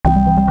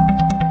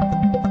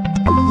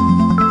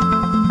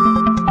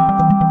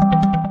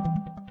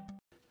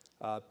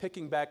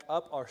picking back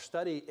up our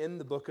study in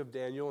the book of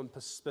Daniel, and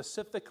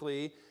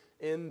specifically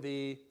in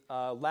the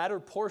latter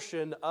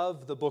portion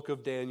of the book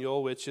of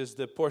Daniel, which is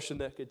the portion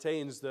that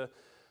contains the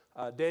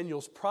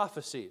Daniel's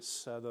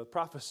prophecies, the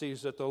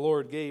prophecies that the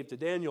Lord gave to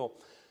Daniel.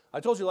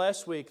 I told you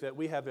last week that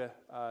we have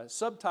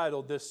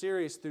subtitled this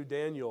series through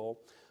Daniel,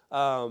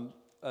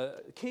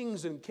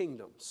 Kings and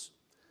Kingdoms.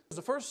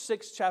 The first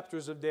 6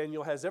 chapters of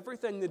Daniel has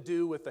everything to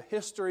do with the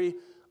history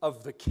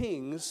of the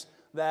kings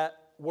that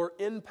were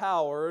in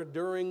power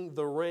during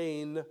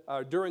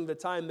the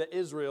time that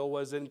Israel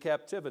was in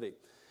captivity.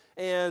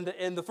 And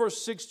in the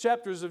first 6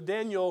 chapters of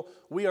Daniel,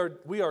 we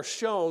are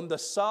shown the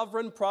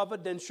sovereign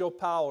providential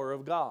power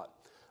of God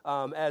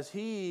as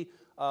He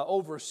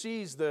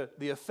oversees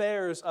the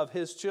affairs of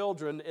His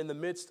children in the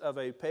midst of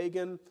a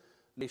pagan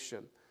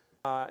nation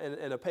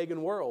and a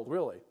pagan world,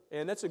 really.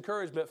 And that's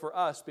encouragement for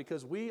us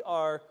because we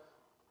are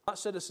not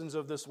citizens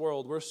of this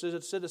world. We're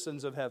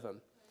citizens of heaven.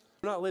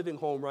 We're not living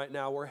home right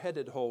now. We're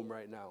headed home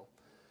right now.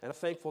 And I'm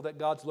thankful that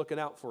God's looking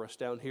out for us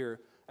down here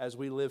as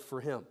we live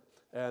for Him.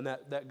 And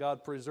that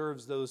God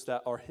preserves those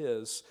that are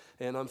His.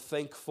 And I'm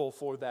thankful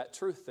for that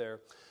truth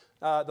there.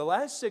 The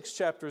last 6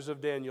 chapters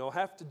of Daniel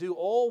have to do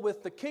all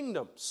with the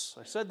kingdoms.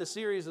 I said the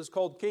series is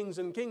called Kings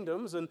and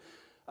Kingdoms. And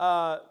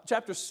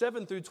chapters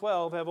 7 through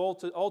 12 have all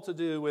to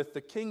do with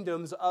the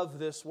kingdoms of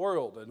this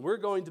world. And we're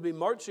going to be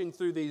marching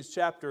through these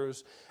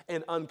chapters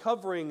and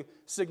uncovering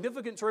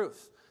significant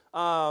truth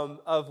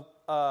of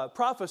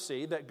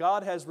prophecy that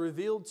God has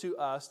revealed to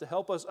us to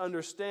help us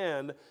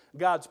understand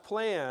God's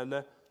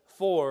plan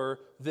for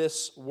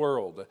this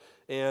world.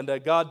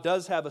 And God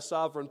does have a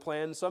sovereign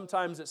plan.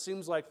 Sometimes it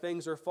seems like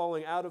things are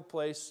falling out of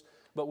place,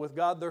 but with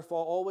God they're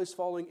always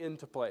falling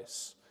into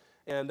place.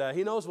 And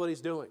He knows what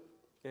He's doing.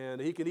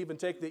 And He can even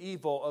take the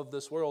evil of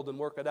this world and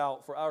work it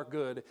out for our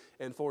good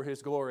and for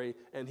His glory,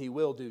 and He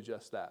will do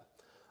just that.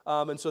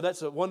 And so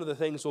that's one of the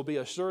things we'll be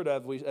assured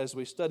of as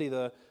we study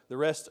the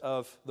rest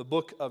of the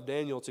book of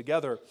Daniel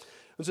together.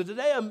 And so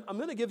today I'm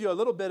going to give you a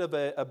little bit of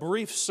a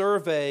brief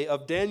survey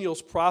of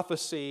Daniel's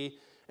prophecy,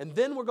 and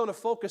then we're going to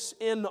focus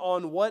in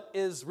on what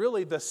is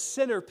really the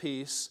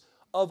centerpiece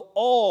of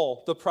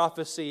all the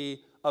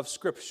prophecy of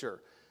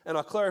Scripture. And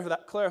I'll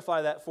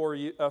clarify that for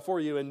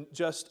you in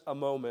just a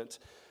moment.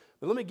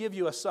 But let me give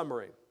you a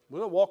summary. We're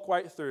going to walk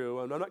right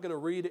through, and I'm not going to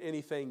read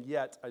anything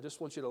yet. I just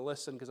want you to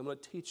listen because I'm going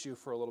to teach you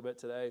for a little bit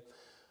today.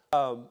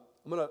 I'm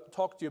going to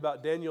talk to you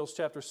about Daniel's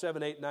chapter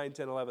 7, 8, 9,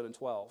 10, 11, and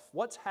 12.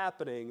 What's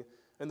happening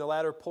in the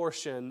latter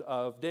portion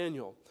of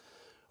Daniel?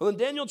 Well, in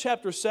Daniel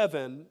chapter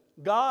 7,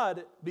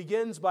 God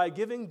begins by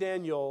giving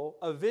Daniel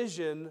a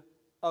vision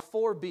of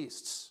 4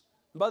 beasts.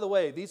 And by the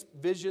way, these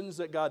visions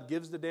that God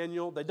gives to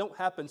Daniel, they don't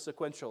happen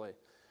sequentially.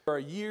 There are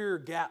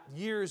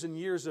years and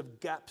years of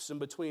gaps in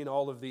between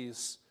all of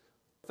these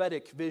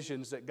prophetic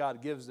visions that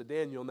God gives to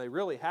Daniel, and they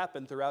really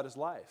happen throughout his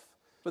life.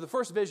 But the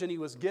first vision he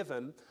was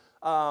given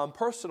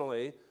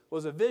personally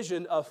was a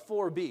vision of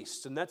 4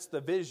 beasts, and that's the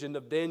vision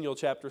of Daniel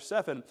chapter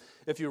 7.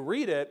 If you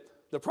read it,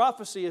 the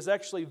prophecy is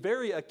actually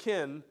very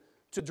akin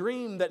to a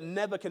dream that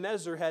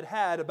Nebuchadnezzar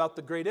had about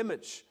the great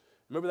image.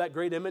 Remember that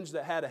great image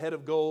that had a head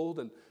of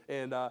gold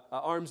and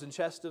arms and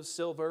chest of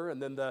silver,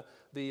 and then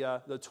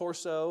the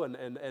torso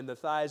and the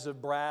thighs of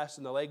brass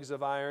and the legs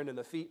of iron and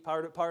the feet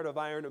part of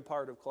iron and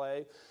part of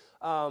clay.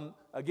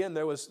 Again,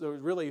 there was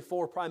really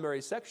 4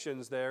 primary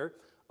sections there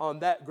on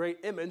that great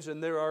image,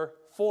 and there are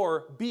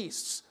 4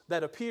 beasts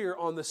that appear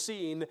on the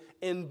scene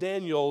in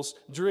Daniel's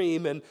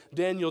dream in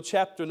Daniel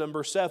chapter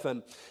number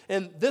 7.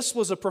 And this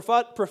was a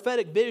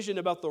prophetic vision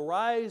about the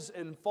rise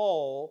and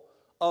fall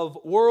of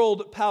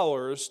world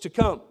powers to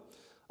come.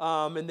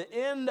 And the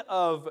end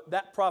of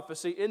that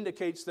prophecy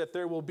indicates that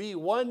there will be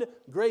one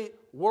great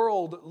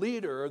world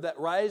leader that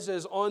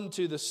rises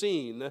onto the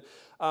scene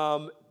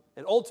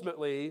and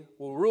ultimately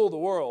will rule the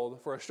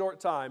world for a short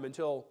time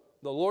until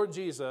the Lord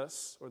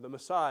Jesus, or the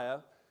Messiah,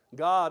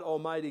 God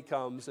Almighty,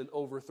 comes and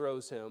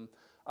overthrows him.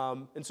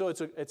 And so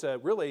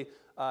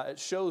it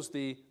shows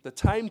the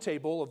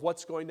timetable of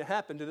what's going to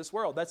happen to this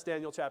world. That's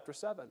Daniel chapter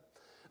 7.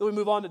 Then we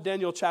move on to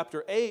Daniel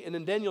chapter 8, and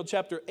in Daniel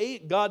chapter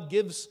 8, God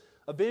gives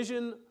a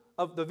vision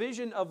of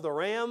the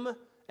ram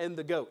and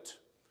the goat.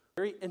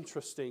 Very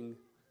interesting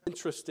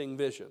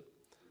vision.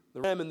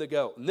 The ram and the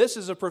goat. And this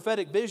is a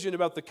prophetic vision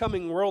about the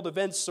coming world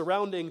events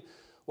surrounding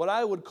what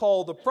I would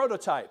call the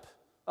prototype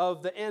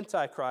of the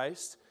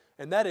Antichrist,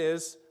 and that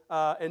is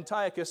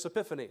Antiochus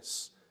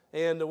Epiphanes.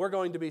 And we're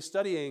going to be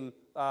studying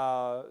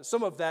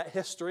some of that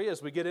history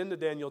as we get into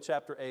Daniel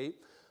chapter 8.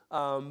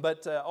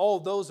 But all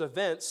those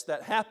events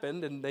that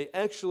happened, and they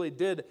actually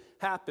did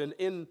happen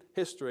in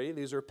history,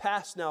 these are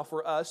past now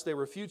for us, they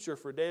were future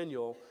for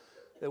Daniel.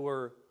 They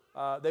were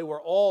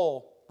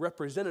all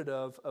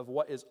representative of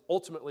what is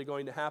ultimately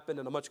going to happen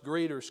in a much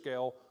greater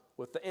scale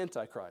with the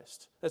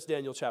Antichrist. That's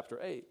Daniel chapter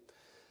 8.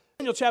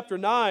 Daniel chapter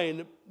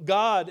 9,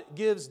 God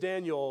gives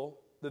Daniel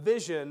the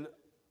vision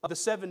of the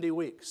 70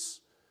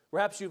 weeks.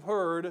 Perhaps you've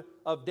heard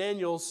of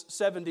Daniel's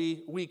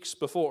 70 weeks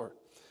before.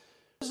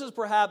 This is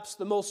perhaps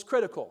the most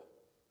critical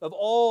of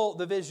all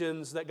the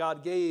visions that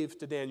God gave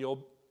to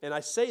Daniel And I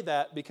say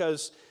that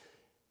because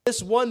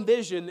this one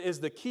vision is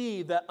the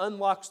key that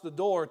unlocks the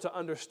door to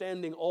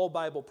understanding all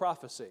Bible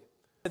prophecy.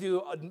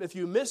 If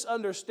you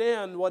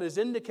misunderstand what is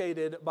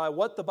indicated by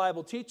what the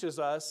Bible teaches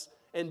us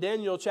in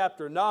Daniel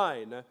chapter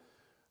 9,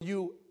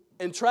 you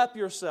entrap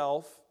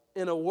yourself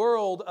in a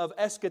world of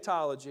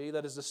eschatology,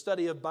 that is the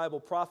study of Bible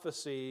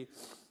prophecy,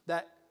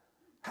 that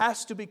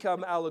has to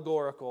become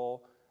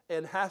allegorical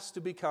and has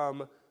to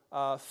become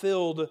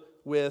filled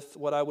with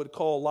what I would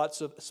call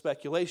lots of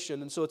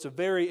speculation. And so it's a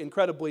very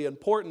incredibly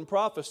important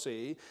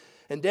prophecy.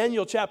 And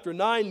Daniel chapter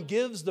 9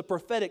 gives the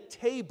prophetic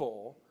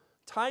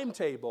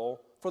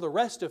timetable for the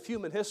rest of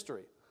human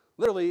history.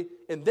 Literally,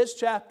 in this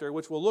chapter,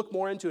 which we'll look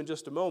more into in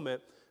just a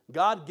moment,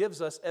 God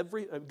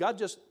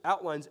just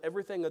outlines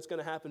everything that's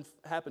going to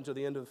happen to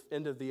the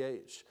end of the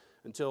age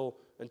until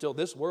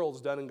this world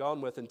is done and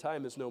gone with and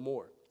time is no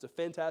more. It's a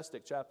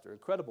fantastic chapter,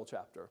 incredible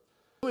chapter.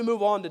 We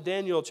move on to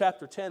Daniel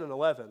chapter 10 and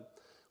 11,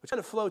 which kind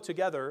of flow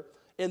together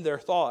in their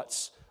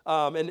thoughts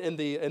and in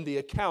the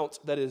account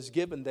that is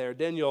given there.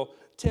 Daniel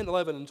 10,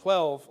 11, and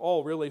 12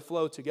 all really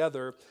flow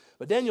together.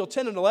 But Daniel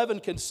 10 and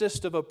 11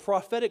 consist of a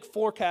prophetic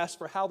forecast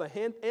for how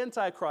the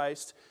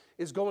Antichrist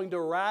is going to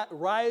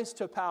rise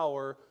to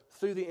power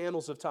through the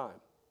annals of time.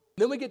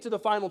 Then we get to the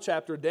final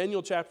chapter,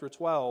 Daniel chapter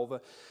 12.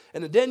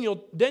 And in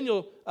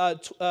Daniel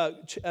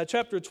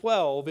chapter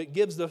 12, it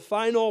gives the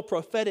final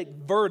prophetic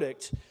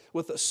verdict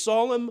with a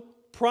solemn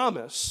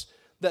promise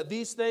that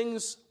these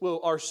things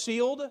are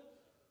sealed. In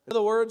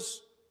other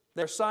words,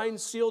 they're signed,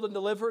 sealed, and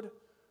delivered,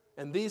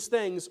 and these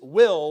things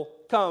will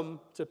come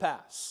to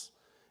pass.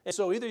 And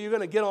so either you're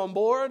going to get on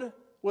board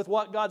with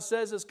what God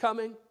says is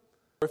coming,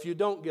 or if you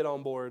don't get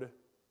on board,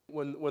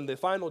 when the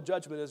final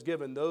judgment is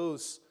given,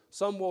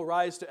 some will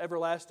rise to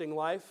everlasting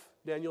life,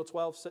 Daniel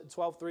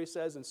 12:3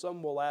 says, and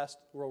some will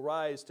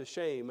rise to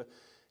shame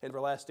and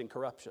everlasting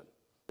corruption,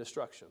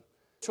 destruction.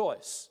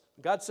 Choice.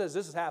 God says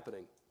this is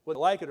happening, whether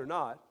you like it or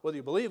not, whether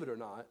you believe it or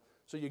not.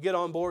 So you get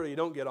on board or you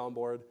don't get on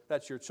board,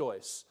 that's your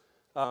choice.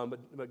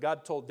 But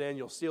God told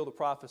Daniel, seal the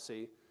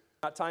prophecy.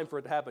 Not time for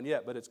it to happen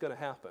yet, but it's going to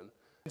happen.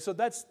 And so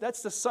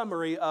that's the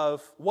summary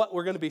of what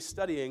we're going to be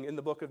studying in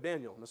the book of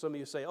Daniel. Now some of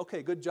you say,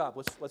 okay, good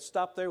job. Let's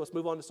stop there. Let's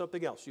move on to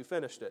something else. You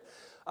finished it.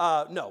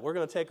 No, we're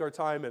going to take our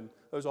time, and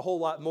there's a whole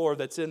lot more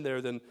that's in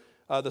there than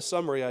the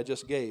summary I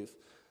just gave.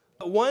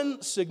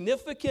 One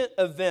significant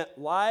event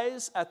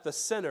lies at the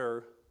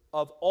center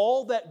of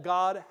all that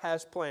God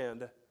has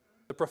planned,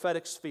 the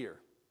prophetic sphere.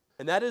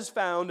 And that is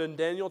found in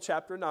Daniel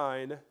chapter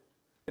 9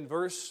 in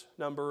verse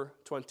number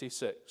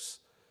 26.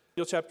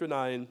 Daniel chapter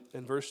 9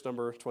 and verse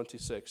number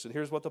 26. And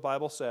here's what the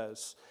Bible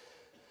says.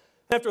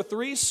 After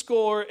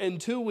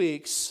 62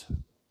 weeks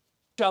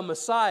shall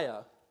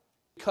Messiah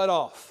be cut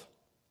off,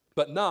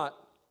 but not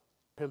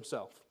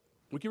himself.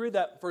 Would you read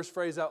that first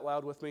phrase out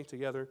loud with me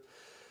together?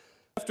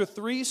 After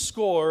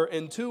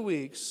 62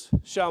 weeks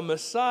shall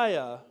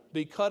Messiah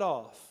be cut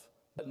off,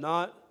 but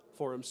not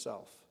for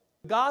himself.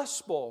 The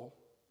gospel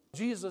of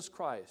Jesus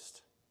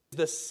Christ is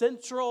the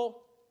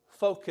central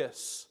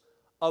focus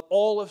of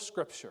all of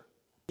Scripture.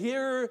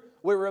 Here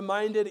we're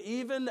reminded,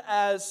 even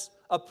as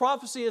a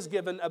prophecy is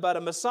given about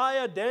a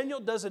Messiah, Daniel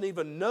doesn't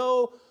even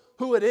know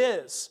who it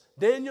is.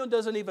 Daniel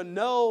doesn't even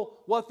know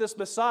what this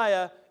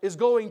Messiah is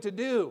going to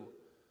do.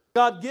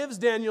 God gives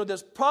Daniel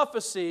this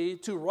prophecy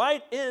to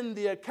write in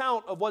the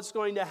account of what's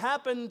going to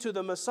happen to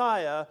the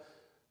Messiah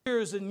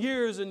years and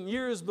years and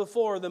years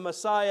before the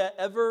Messiah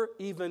ever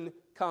even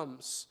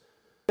comes.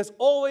 It's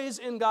always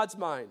in God's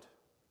mind.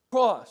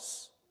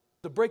 Cross,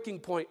 the breaking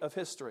point of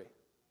history,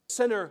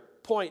 center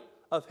point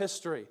of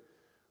history.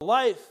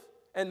 Life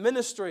and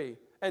ministry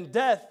and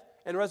death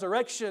and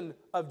resurrection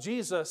of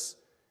Jesus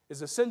is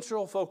the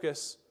central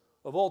focus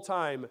of all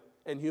time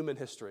and human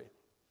history.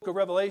 Book of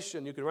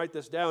Revelation, you can write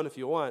this down if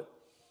you want.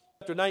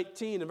 Chapter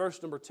 19 and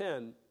verse number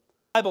 10, the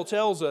Bible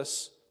tells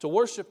us to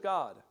worship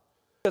God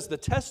because the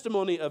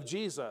testimony of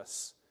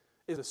Jesus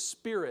is a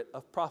spirit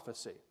of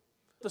prophecy.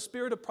 The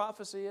spirit of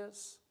prophecy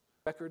is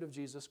record of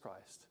Jesus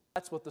Christ.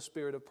 That's what the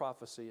spirit of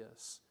prophecy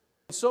is.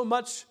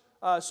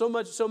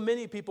 So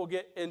many people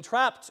get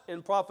entrapped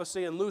in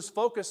prophecy and lose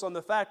focus on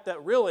the fact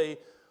that really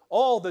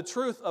all the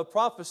truth of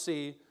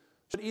prophecy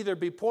should either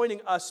be pointing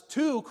us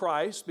to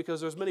Christ,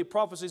 because there's many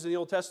prophecies in the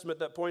Old Testament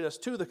that point us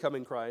to the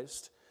coming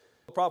Christ.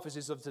 The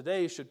prophecies of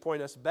today should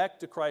point us back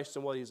to Christ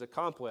and what He's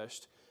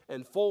accomplished,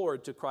 and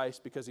forward to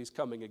Christ because He's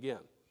coming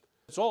again.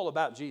 It's all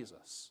about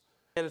Jesus.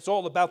 And it's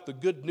all about the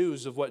good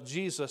news of what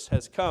Jesus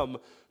has come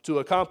to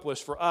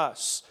accomplish for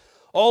us.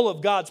 All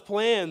of God's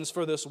plans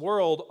for this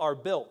world are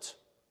built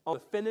on the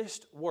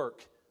finished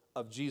work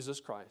of Jesus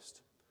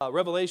Christ.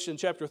 Revelation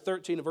chapter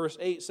 13 verse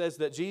 8 says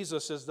that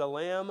Jesus is the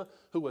Lamb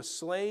who was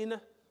slain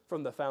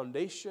from the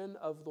foundation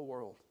of the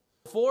world.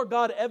 Before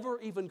God ever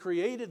even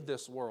created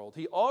this world,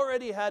 He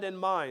already had in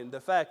mind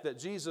the fact that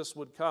Jesus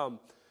would come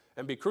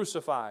and be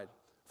crucified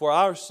for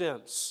our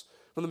sins.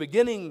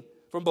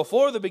 From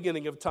before the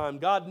beginning of time,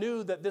 God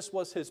knew that this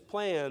was His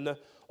plan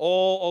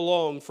all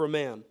along for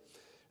man. And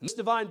this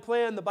divine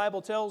plan, the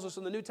Bible tells us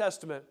in the New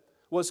Testament,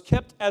 was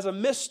kept as a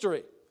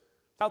mystery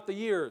throughout the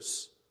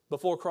years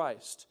before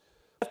Christ.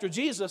 After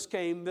Jesus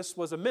came, this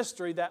was a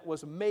mystery that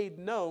was made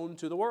known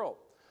to the world.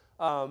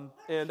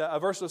 And a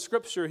verse of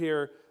Scripture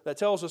here that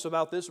tells us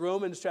about this,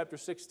 Romans chapter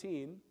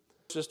 16,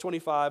 verses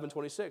 25 and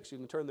 26. You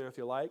can turn there if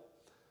you like.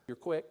 You're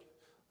quick.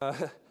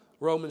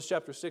 Romans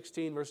chapter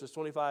 16, verses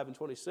 25 and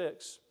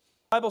 26.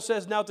 The Bible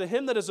says, "Now to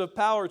him that is of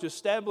power to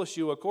establish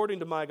you according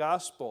to my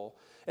gospel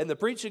and the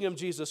preaching of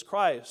Jesus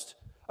Christ,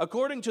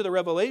 according to the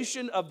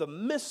revelation of the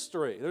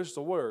mystery," there's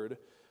the word,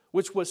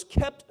 "which was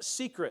kept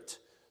secret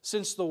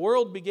since the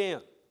world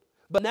began,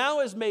 but now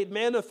is made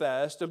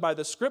manifest, and by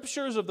the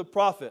scriptures of the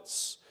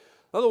prophets."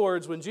 In other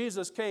words, when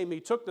Jesus came, he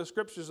took the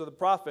scriptures of the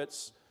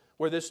prophets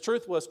where this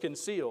truth was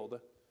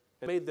concealed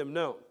and made them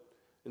known.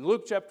 In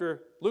Luke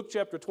chapter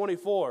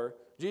 24,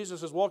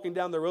 Jesus is walking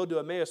down the road to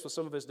Emmaus with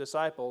some of his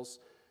disciples,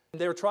 and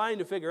they're trying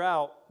to figure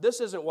out,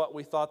 this isn't what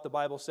we thought the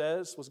Bible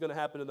says was going to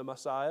happen to the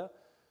Messiah.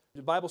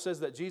 The Bible says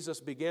that Jesus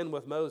began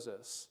with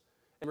Moses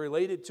and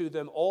related to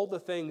them all the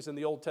things in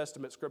the Old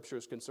Testament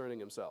scriptures concerning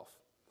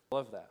himself. I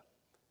love that.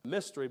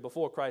 Mystery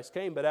before Christ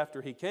came, but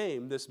after he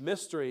came, this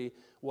mystery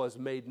was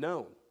made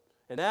known.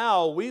 And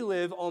now we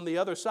live on the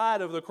other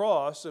side of the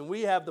cross, and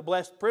we have the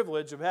blessed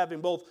privilege of having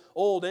both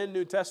Old and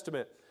New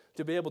Testament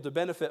to be able to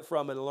benefit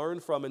from and learn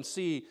from and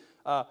see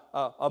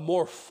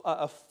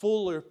a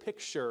fuller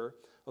picture.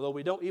 Although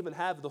we don't even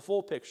have the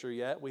full picture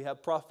yet. We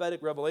have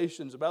prophetic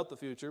revelations about the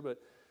future,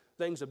 but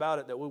things about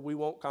it that we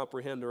won't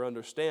comprehend or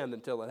understand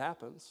until it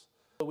happens.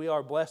 So we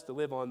are blessed to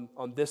live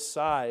on this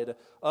side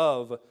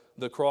of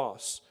the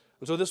cross.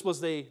 And so this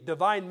was the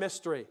divine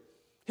mystery,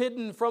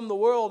 hidden from the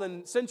world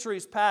in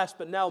centuries past,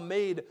 but now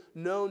made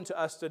known to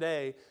us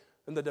today.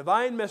 And the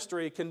divine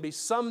mystery can be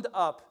summed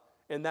up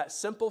in that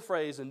simple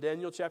phrase in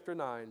Daniel chapter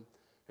 9,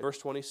 verse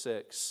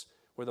 26,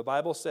 where the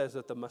Bible says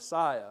that the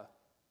Messiah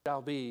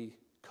shall be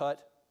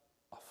cut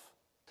off.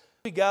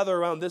 We gather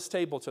around this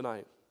table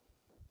tonight.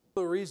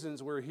 One of the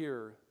reasons we're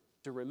here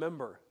to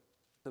remember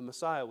the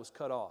Messiah was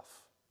cut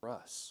off for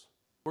us.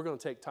 We're going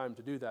to take time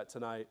to do that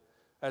tonight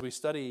as we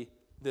study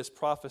this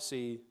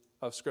prophecy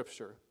of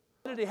Scripture.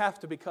 Why did he have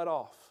to be cut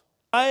off?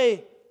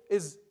 Why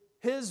is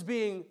his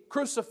being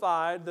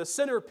crucified the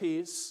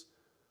centerpiece of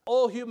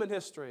all human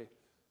history,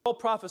 all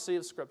prophecy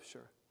of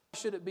Scripture? Why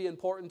should it be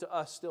important to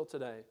us still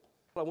today?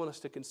 What I want us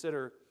to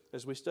consider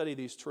as we study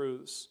these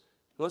truths.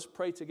 Let's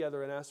pray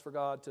together and ask for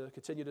God to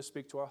continue to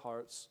speak to our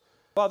hearts.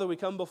 Father, we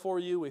come before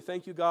you. We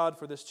thank you, God,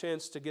 for this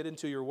chance to get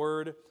into your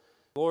word.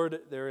 Lord,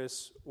 there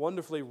is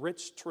wonderfully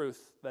rich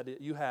truth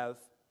that you have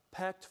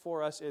packed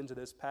for us into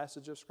this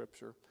passage of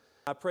Scripture.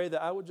 I pray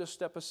that I would just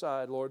step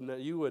aside, Lord, and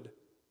that you would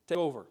take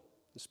over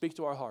and speak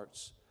to our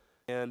hearts.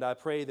 And I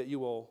pray that you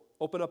will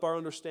open up our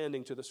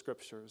understanding to the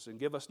Scriptures and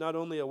give us not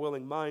only a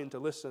willing mind to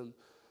listen,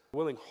 a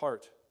willing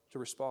heart to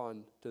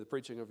respond to the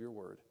preaching of your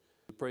word.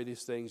 We pray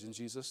these things in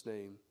Jesus'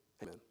 name.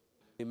 Amen.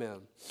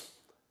 Amen.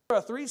 There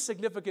are three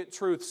significant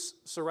truths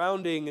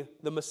surrounding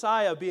the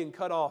Messiah being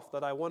cut off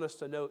that I want us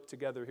to note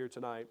together here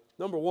tonight.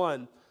 Number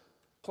one,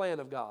 plan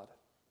of God.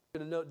 I'm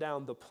going to note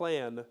down the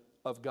plan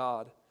of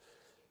God.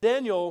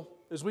 Daniel,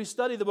 as we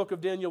study the book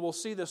of Daniel, we'll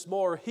see this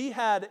more. He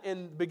had,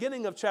 in the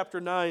beginning of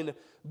chapter 9,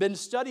 been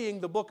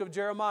studying the book of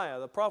Jeremiah,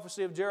 the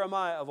prophecy of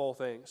Jeremiah of all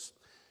things.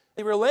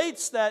 He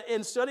relates that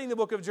in studying the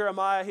book of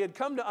Jeremiah, he had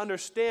come to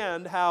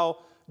understand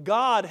how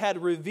God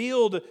had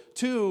revealed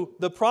to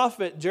the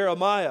prophet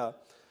Jeremiah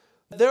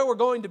there were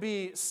going to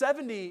be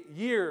 70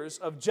 years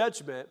of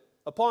judgment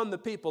upon the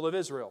people of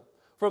Israel,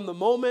 from the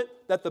moment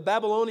that the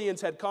Babylonians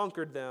had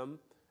conquered them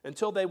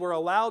until they were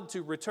allowed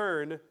to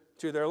return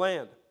to their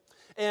land.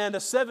 And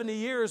 70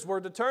 years were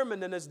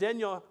determined, and as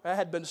Daniel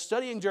had been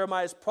studying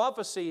Jeremiah's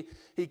prophecy,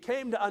 he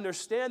came to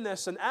understand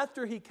this, and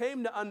after he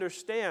came to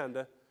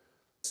understand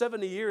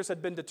 70 years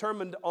had been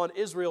determined on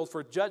Israel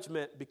for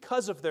judgment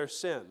because of their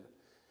sin,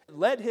 it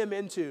led him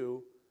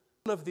into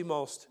one of the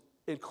most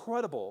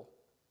incredible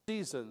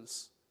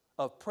seasons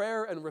of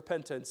prayer and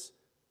repentance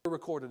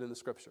recorded in the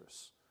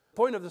Scriptures. The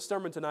point of the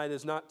sermon tonight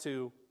is not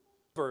to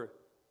cover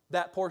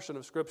that portion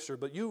of Scripture,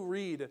 but you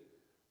read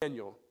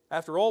Daniel.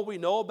 After all we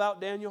know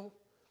about Daniel,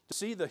 to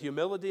see the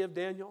humility of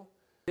Daniel,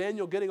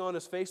 Daniel getting on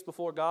his face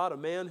before God, a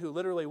man who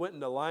literally went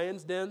into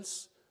lions'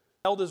 dens,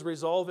 held his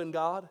resolve in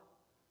God,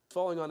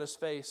 falling on his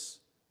face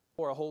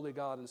before a holy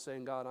God and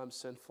saying, God, I'm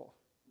sinful,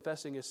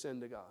 confessing his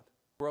sin to God,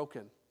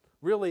 broken,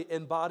 really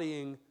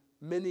embodying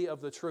many of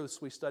the truths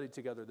we studied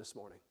together this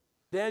morning.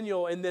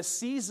 Daniel, in this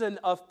season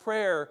of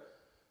prayer,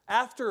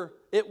 after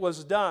it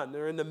was done,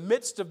 or in the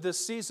midst of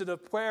this season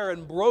of prayer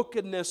and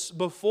brokenness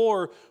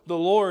before the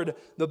Lord,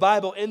 the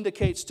Bible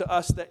indicates to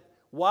us that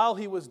while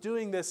he was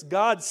doing this,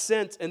 God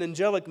sent an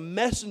angelic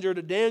messenger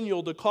to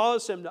Daniel to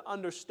cause him to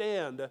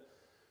understand,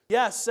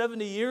 yes,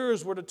 70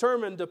 years were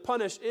determined to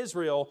punish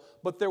Israel,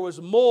 but there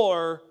was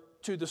more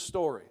to the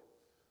story.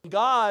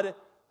 God,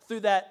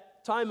 through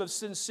that time of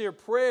sincere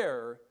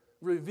prayer,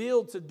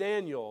 revealed to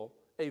Daniel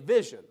a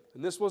vision.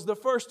 And this was the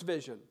first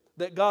vision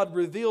that God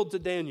revealed to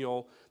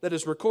Daniel that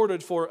is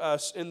recorded for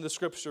us in the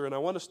Scripture. And I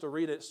want us to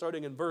read it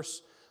starting in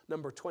verse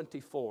number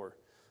 24.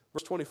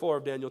 Verse 24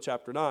 of Daniel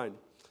chapter 9.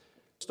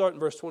 Start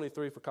in verse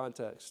 23 for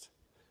context.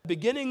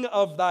 Beginning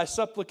of thy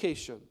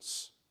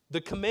supplications,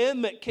 the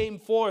commandment came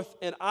forth,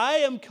 and I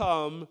am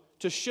come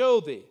to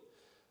show thee.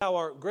 Thou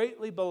art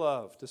greatly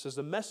beloved. This is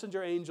the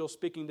messenger angel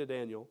speaking to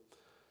Daniel.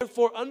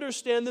 Therefore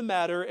understand the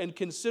matter and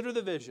consider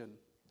the vision.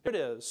 Here it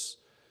is.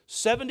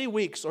 70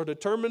 weeks are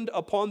determined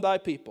upon thy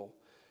people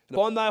and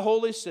upon thy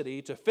holy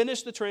city to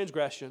finish the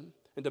transgression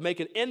and to make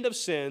an end of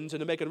sins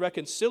and to make a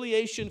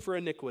reconciliation for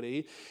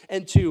iniquity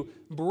and to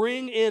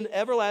bring in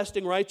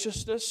everlasting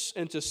righteousness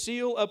and to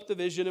seal up the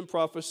vision and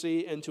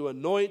prophecy and to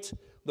anoint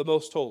the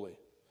most holy.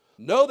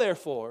 Know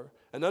therefore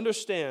and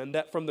understand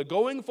that from the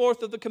going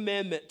forth of the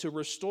commandment to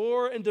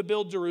restore and to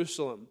build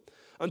Jerusalem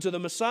unto the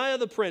Messiah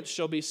the Prince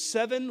shall be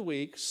 7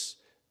 weeks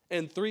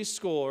and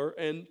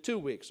 62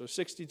 weeks, or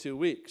 62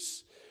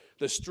 weeks.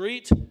 The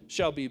street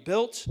shall be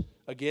built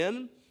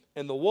again,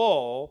 and the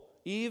wall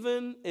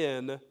even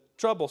in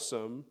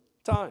troublesome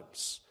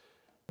times.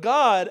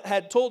 God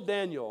had told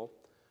Daniel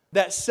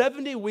that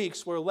 70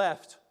 weeks were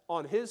left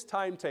on his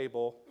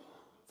timetable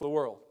for the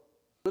world.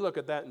 We look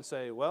at that and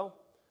say, well,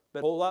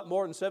 been a whole lot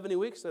more than 70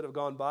 weeks that have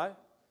gone by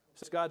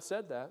since God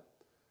said that.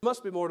 There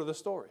must be more to the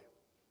story.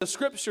 The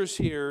scriptures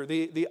here,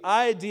 the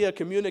idea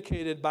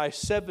communicated by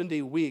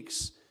 70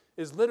 weeks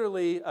is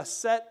literally a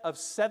set of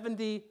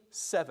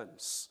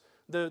 77s.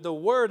 The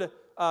word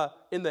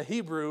in the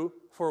Hebrew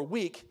for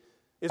week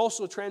is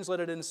also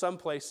translated in some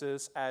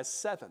places as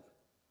 7.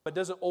 It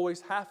doesn't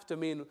always have to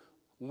mean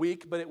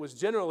week, but it was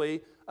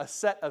generally a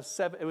set of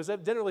 7. It was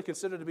generally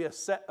considered to be a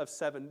set of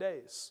 7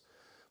 days.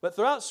 But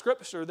throughout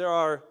Scripture, there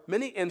are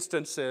many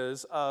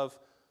instances of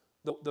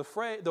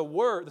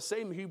the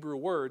same Hebrew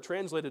word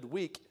translated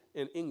week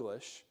in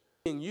English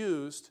being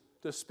used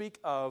to speak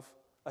of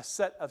a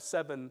set of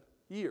 7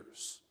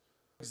 years.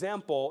 For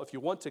example, if you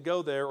want to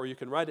go there or you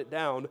can write it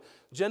down,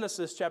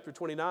 Genesis chapter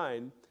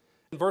 29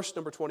 and verse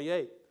number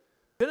 28.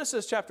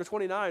 Genesis chapter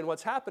 29,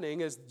 what's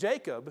happening is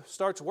Jacob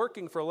starts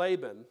working for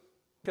Laban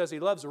because he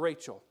loves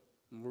Rachel,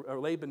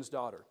 Laban's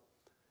daughter.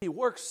 He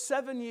works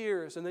 7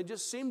 years and they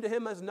just seem to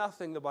him as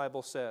nothing, the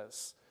Bible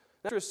says.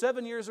 After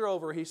 7 years are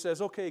over, he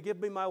says, okay, give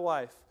me my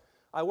wife.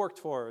 I worked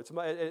for her.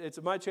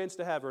 It's my chance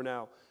to have her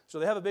now. So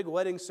they have a big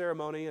wedding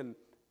ceremony, and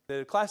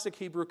the classic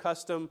Hebrew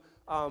custom,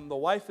 the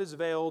wife is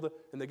veiled,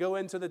 and they go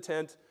into the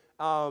tent,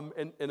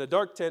 in a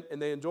dark tent,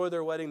 and they enjoy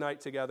their wedding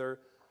night together.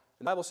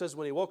 And the Bible says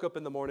when he woke up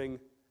in the morning,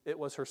 it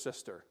was her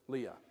sister,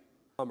 Leah.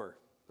 Bummer,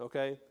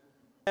 okay?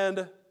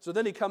 And so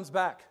then he comes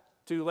back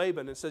to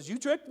Laban and says, you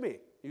tricked me,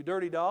 you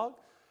dirty dog.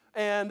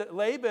 And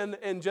Laban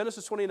in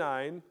Genesis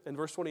 29 and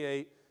verse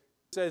 28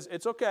 says,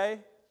 it's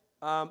okay,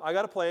 I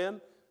got a plan.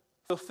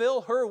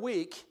 Fulfill her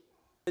week,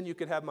 then you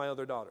can have my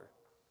other daughter.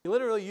 He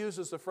literally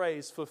uses the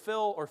phrase,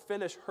 fulfill or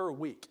finish her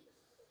week.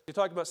 He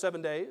talking about 7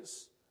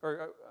 days?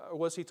 Or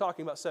was he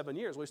talking about 7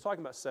 years? Well, he's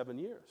talking about 7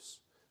 years.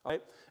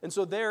 Right? And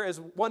so there is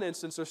one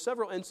instance. There's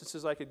several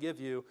instances I could give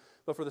you,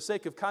 but for the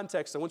sake of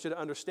context, I want you to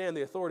understand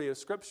the authority of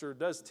Scripture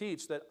does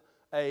teach that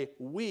a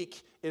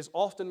week is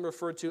often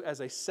referred to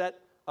as a set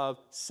of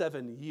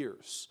 7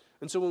 years.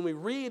 And so when we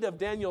read of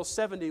Daniel's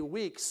 70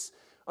 weeks,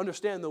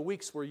 understand the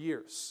weeks were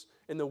years.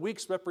 And the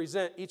weeks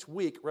each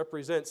week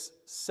represents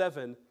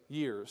 7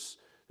 years,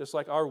 just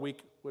like our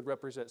week would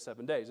represent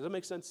 7 days. Does that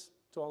make sense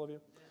to all of you?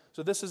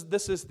 So this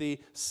is the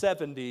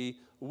 70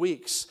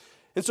 weeks.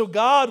 And so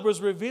God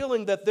was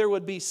revealing that there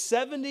would be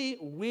 70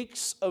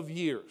 weeks of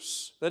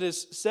years. That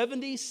is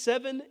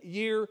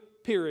 77-year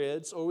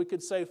periods, or we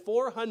could say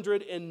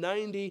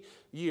 490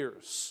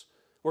 years,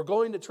 were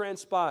going to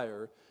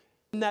transpire.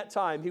 In that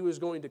time, he was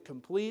going to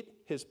complete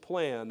his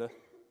plan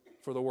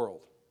for the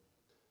world.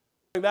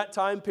 During that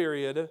time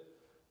period,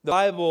 the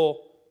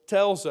Bible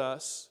tells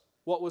us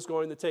what was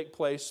going to take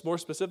place, more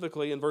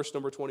specifically in verse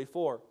number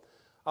 24.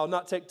 I'll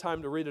not take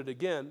time to read it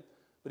again,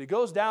 but he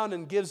goes down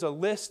and gives a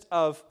list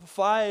of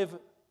 5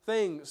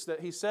 things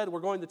that he said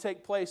were going to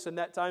take place in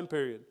that time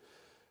period.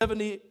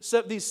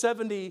 These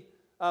 70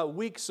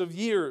 weeks of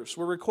years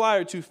were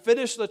required to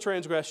finish the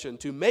transgression,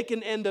 to make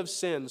an end of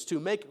sins, to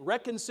make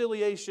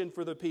reconciliation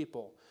for the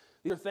people.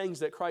 These are things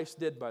that Christ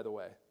did, by the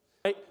way.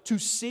 Right? To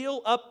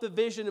seal up the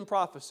vision and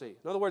prophecy.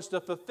 In other words, to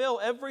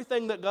fulfill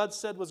everything that God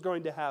said was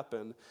going to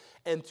happen,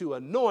 and to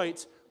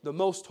anoint the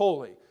most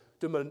holy,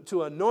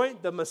 to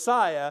anoint the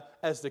Messiah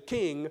as the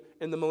king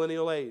in the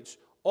millennial age.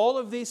 All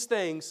of these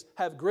things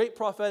have great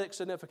prophetic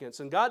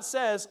significance. And God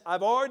says,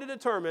 I've already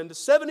determined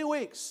 70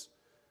 weeks.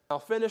 I'll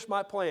finish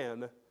my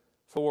plan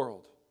for the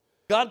world.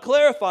 God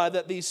clarified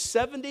that these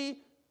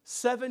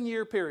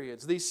 77-year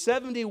periods, these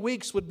 70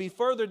 weeks would be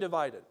further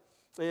divided.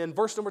 In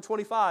verse number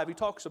 25, he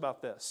talks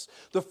about this.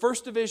 The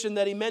first division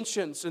that he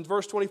mentions in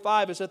verse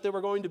 25 is that there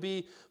were going to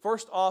be,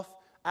 first off,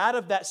 out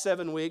of that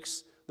 7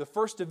 weeks, the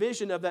first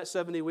division of that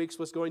 70 weeks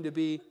was going to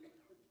be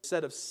a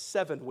set of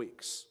 7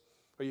 weeks.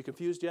 Are you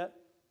confused yet?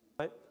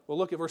 Right? Well,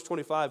 look at verse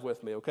 25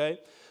 with me, okay?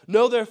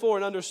 Know therefore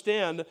and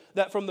understand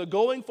that from the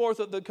going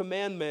forth of the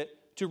commandment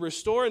to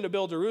restore and to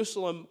build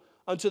Jerusalem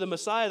unto the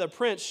Messiah the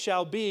Prince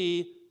shall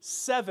be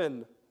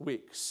 7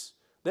 weeks.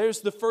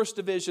 There's the first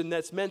division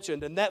that's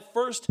mentioned. And that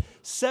first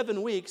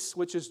 7 weeks,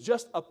 which is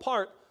just a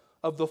part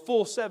of the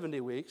full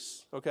 70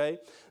 weeks, okay,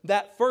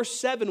 that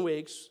first 7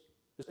 weeks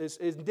is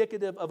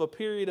indicative of a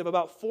period of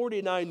about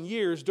 49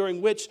 years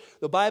during which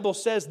the Bible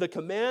says the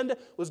command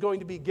was going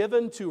to be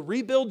given to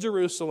rebuild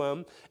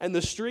Jerusalem and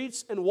the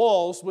streets and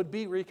walls would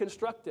be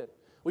reconstructed.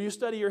 Well, you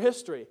study your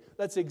history.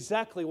 That's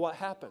exactly what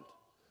happened.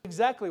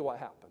 Exactly what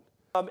happened.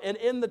 And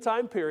in the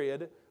time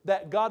period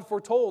that God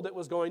foretold it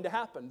was going to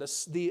happen,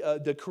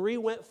 the decree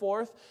went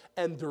forth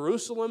and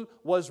Jerusalem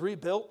was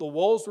rebuilt. The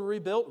walls were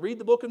rebuilt. Read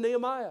the book of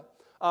Nehemiah.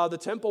 The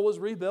temple was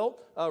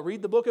rebuilt.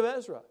 Read the book of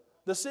Ezra.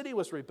 The city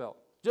was rebuilt,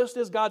 just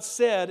as God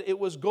said it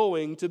was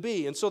going to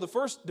be. And so the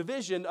first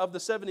division of the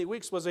 70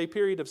 weeks was a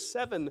period of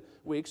 7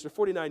 weeks, or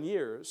 49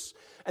 years.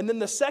 And then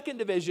the second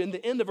division,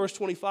 the end of verse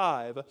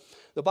 25,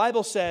 the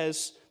Bible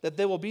says that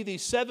there will be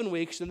these 7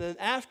 weeks, and then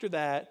after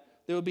that,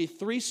 there will be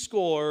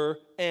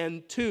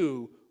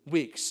 62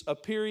 weeks. A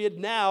period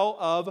now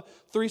of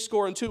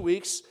 62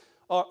 weeks,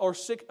 or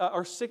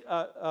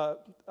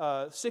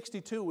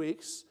 62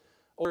 weeks,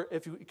 or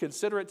if you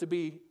consider it to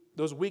be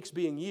those weeks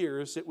being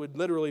years, it would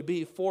literally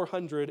be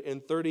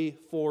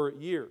 434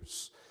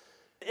 years.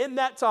 In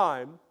that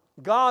time,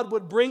 God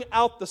would bring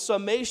out the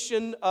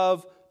summation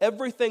of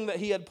everything that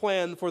He had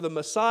planned for the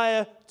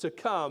Messiah to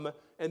come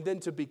and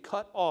then to be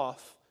cut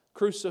off,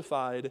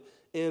 crucified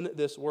in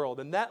this world.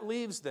 And that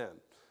leaves then,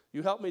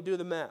 you help me do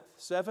the math,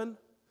 7,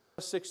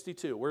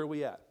 62, where are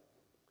we at?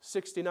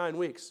 69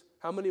 weeks.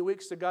 How many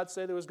weeks did God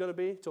say there was going to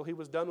be till He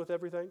was done with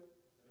everything?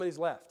 How many's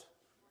left?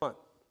 1.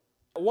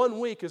 1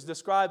 week is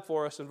described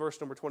for us in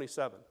verse number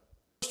 27.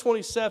 Verse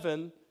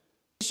 27,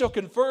 He shall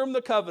confirm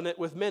the covenant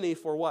with many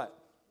for what?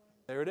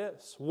 There it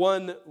is,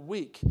 1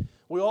 week.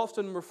 We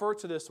often refer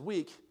to this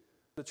week,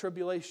 the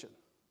tribulation.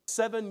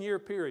 7-year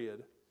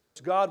period,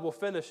 which God will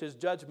finish His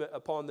judgment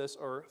upon this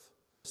earth,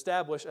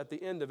 establish at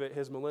the end of it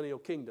His millennial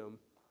kingdom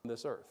on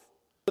this earth.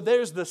 But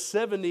there's the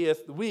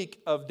 70th week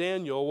of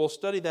Daniel. We'll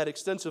study that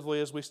extensively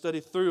as we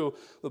study through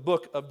the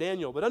book of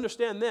Daniel. But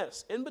understand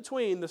this, in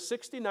between the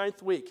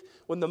 69th week,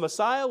 when the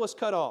Messiah was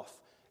cut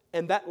off,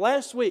 and that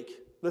last week,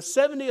 the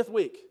 70th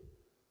week,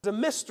 is a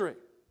mystery.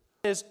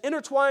 It is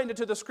intertwined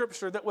into the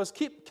Scripture that was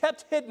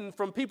kept hidden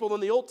from people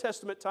in the Old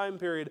Testament time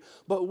period.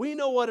 But we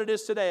know what it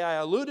is today. I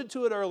alluded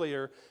to it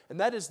earlier, and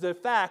that is the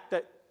fact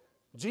that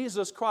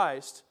Jesus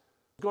Christ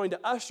is going to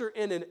usher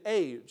in an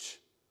age,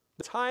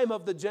 the time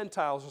of the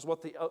Gentiles is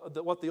what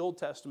the Old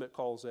Testament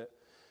calls it,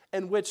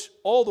 in which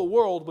all the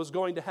world was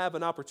going to have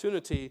an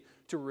opportunity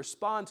to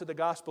respond to the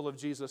gospel of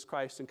Jesus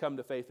Christ and come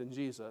to faith in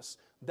Jesus.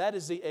 That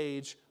is the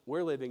age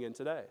we're living in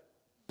today.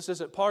 This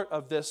isn't part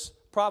of this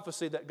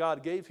prophecy that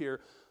God gave here,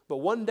 but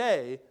one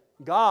day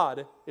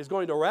God is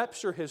going to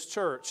rapture His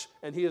church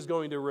and He is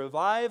going to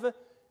revive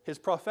His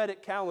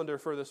prophetic calendar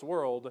for this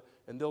world,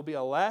 and there'll be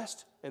a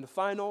last and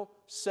final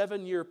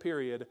 7-year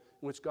period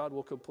in which God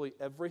will complete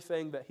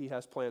everything that He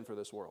has planned for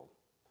this world.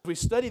 As we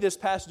study this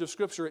passage of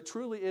Scripture, it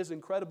truly is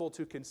incredible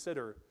to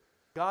consider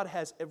God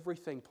has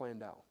everything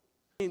planned out,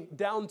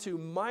 down to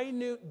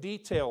minute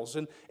details.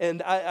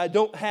 And I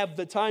don't have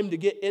the time to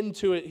get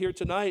into it here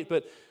tonight,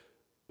 but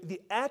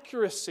the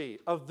accuracy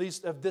of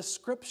this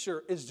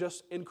Scripture is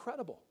just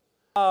incredible.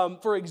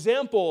 For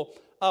example,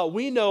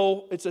 we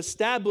know it's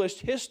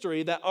established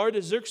history that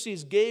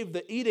Artaxerxes gave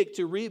the edict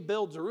to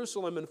rebuild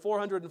Jerusalem in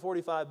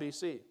 445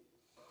 BC.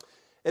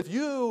 If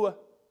you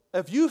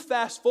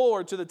fast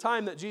forward to the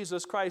time that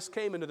Jesus Christ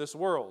came into this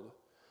world,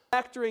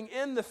 factoring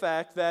in the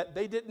fact that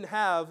they didn't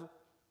have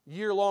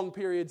year-long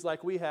periods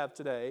like we have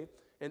today,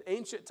 in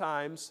ancient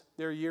times,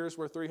 their years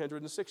were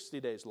 360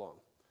 days long.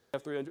 They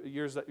have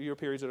year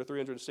periods that are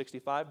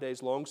 365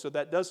 days long, so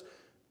that does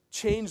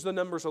change the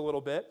numbers a little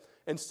bit.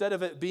 Instead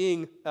of it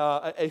being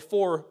a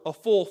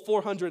full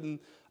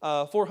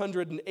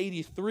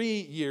 483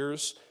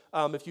 years,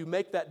 if you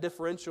make that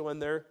differential in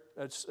there,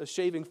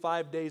 shaving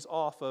 5 days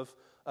off of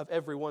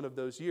every one of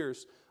those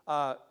years,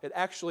 it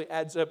actually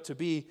adds up to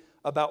be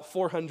about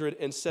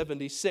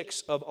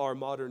 476 of our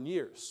modern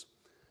years.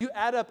 You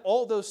add up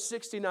all those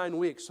 69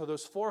 weeks, so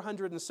those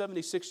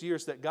 476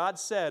 years that God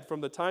said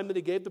from the time that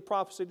He gave the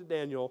prophecy to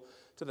Daniel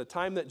to the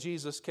time that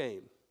Jesus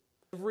came,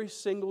 every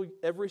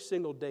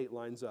single date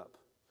lines up.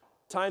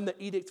 From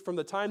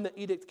the time the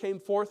edict came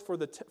forth for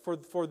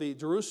the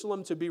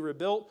Jerusalem to be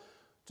rebuilt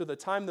to the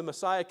time the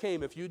Messiah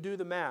came, if you do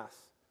the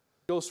math,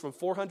 it goes from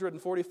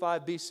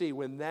 445 BC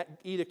when that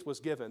edict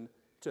was given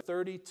to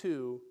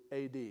 32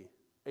 AD,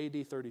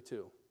 AD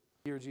 32,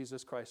 the year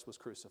Jesus Christ was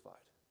crucified.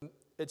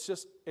 It's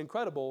just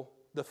incredible,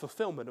 the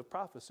fulfillment of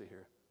prophecy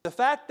here. The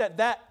fact that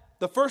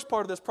the first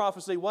part of this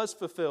prophecy was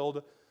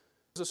fulfilled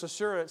is this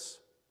assurance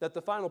that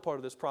the final part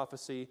of this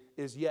prophecy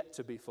is yet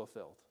to be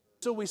fulfilled.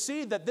 So we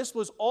see that this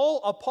was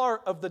all a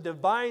part of the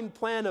divine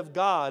plan of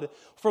God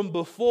from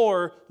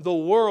before the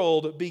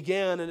world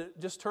began. And it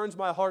just turns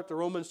my heart to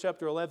Romans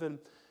chapter 11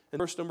 and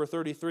verse number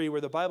 33, where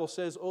the Bible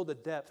says, "Oh, the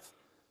depth,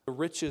 the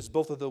riches,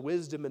 both of the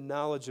wisdom and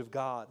knowledge of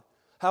God.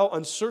 How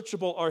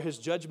unsearchable are His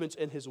judgments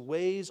and His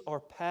ways are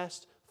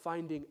past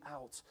finding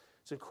out."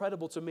 It's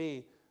incredible to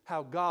me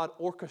how God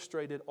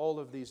orchestrated all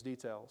of these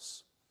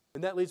details.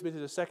 And that leads me to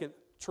the second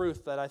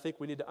truth that I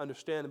think we need to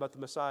understand about the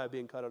Messiah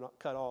being cut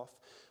off.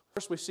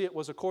 First, we see it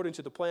was according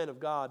to the plan of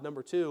God.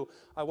 Number two,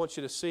 I want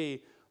you to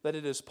see that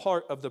it is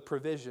part of the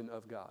provision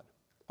of God.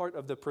 Part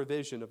of the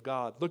provision of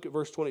God. Look at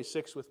verse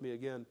 26 with me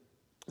again.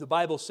 The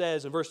Bible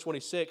says in verse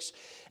 26,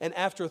 "And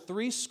after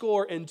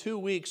 62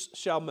 weeks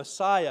shall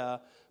Messiah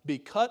be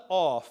cut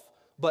off,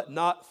 but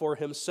not for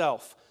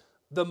himself."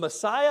 The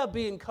Messiah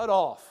being cut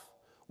off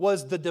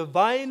was the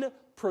divine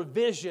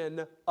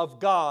provision of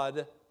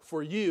God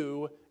for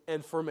you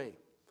and for me.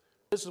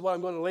 This is what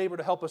I'm going to labor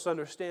to help us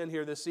understand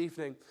here this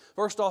evening.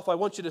 First off, I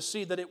want you to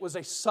see that it was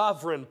a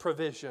sovereign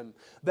provision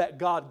that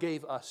God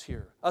gave us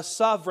here. A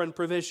sovereign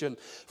provision.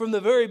 From the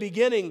very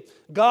beginning,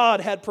 God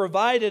had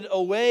provided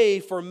a way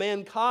for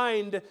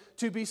mankind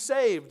to be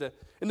saved.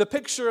 And the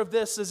picture of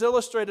this is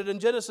illustrated in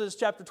Genesis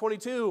chapter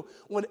 22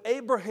 when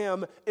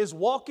Abraham is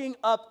walking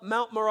up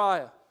Mount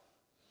Moriah.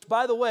 Which,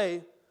 by the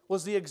way,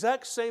 was the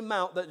exact same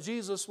mount that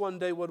Jesus one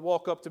day would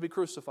walk up to be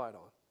crucified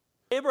on.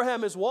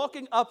 Abraham is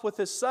walking up with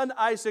his son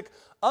Isaac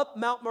up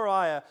Mount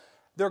Moriah.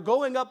 They're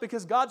going up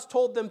because God's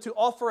told them to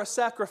offer a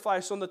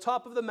sacrifice on the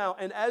top of the mount.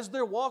 And as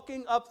they're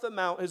walking up the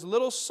mount, his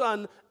little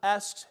son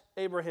asks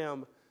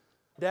Abraham,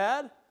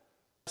 "Dad,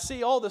 I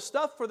see all the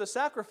stuff for the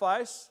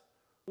sacrifice.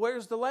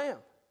 Where's the lamb?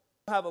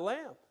 I have a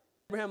lamb."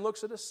 Abraham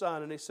looks at his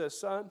son and he says,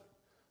 "Son,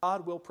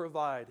 God will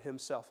provide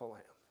himself a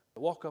lamb."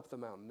 They walk up the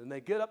mountain and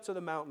they get up to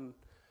the mountain.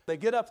 They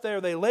get up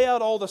there, they lay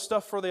out all the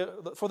stuff for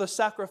the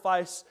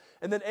sacrifice,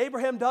 and then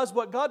Abraham does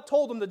what God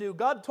told him to do.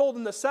 God told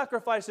him to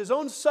sacrifice his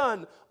own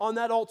son on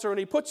that altar, and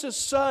he puts his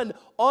son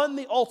on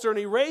the altar, and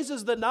he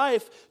raises the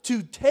knife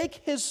to take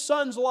his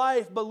son's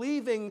life,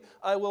 believing,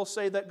 I will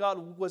say, that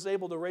God was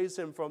able to raise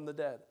him from the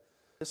dead.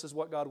 This is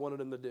what God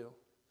wanted him to do.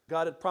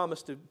 God had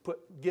promised to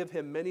give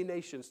him many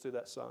nations through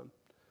that son.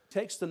 He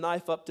takes the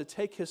knife up to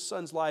take his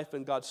son's life,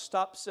 and God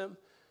stops him.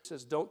 He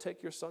says, "Don't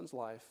take your son's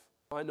life.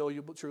 I know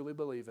you truly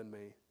believe in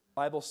me." The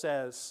Bible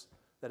says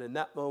that in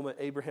that moment,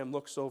 Abraham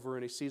looks over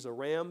and he sees a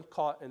ram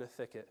caught in a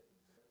thicket.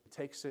 He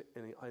takes it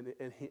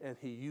and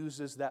he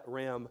uses that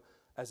ram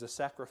as a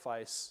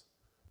sacrifice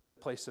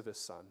in place of his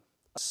son.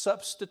 A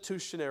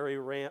substitutionary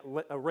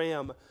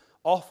ram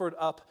offered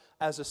up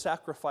as a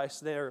sacrifice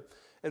there.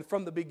 And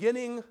from the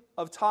beginning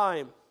of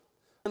time,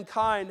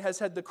 mankind has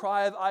had the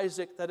cry of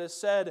Isaac that has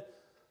said,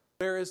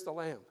 "Where is the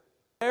lamb?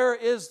 Where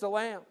is the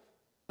lamb?"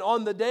 And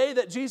on the day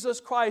that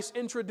Jesus Christ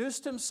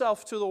introduced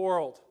himself to the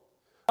world,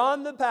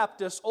 John the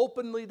Baptist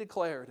openly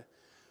declared,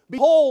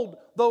 "Behold,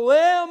 the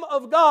Lamb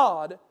of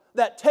God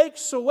that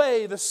takes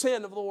away the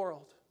sin of the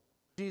world."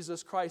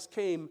 Jesus Christ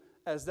came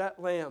as that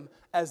lamb,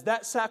 as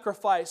that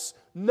sacrifice.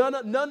 No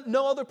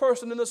other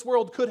person in this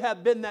world could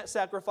have been that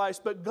sacrifice,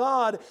 but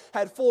God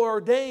had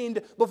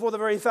foreordained before the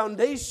very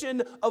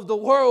foundation of the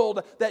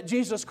world that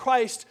Jesus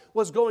Christ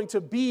was going to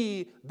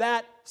be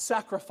that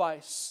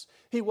sacrifice.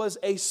 He was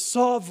a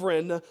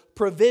sovereign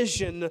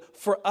provision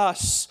for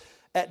us.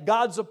 At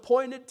God's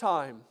appointed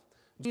time,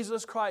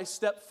 Jesus Christ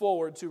stepped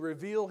forward to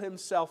reveal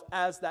himself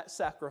as that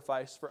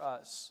sacrifice for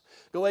us.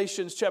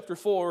 Galatians chapter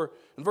 4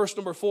 and verse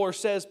number 4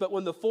 says, "But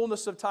when the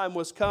fullness of time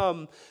was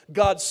come,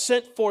 God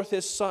sent forth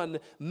his Son,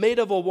 made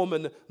of a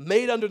woman,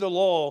 made under the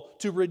law,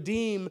 to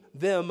redeem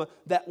them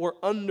that were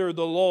under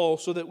the law,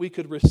 so that we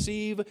could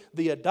receive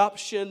the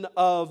adoption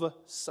of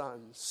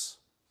sons."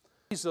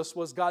 Jesus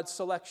was God's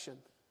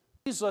selection.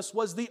 Jesus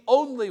was the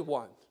only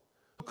one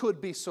who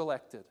could be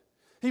selected.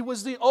 He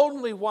was the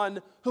only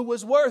one who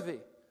was worthy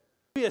to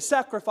be a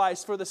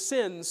sacrifice for the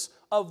sins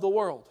of the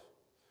world.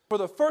 For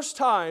the first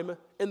time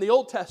in the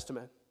Old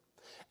Testament,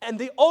 and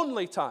the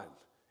only time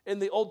in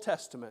the Old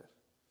Testament,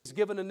 he's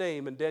given a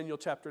name in Daniel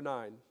chapter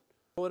 9. You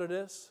know what it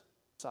is?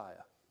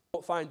 Messiah. You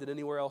won't find it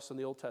anywhere else in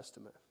the Old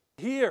Testament.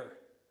 Here,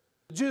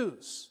 the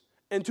Jews,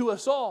 and to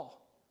us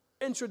all,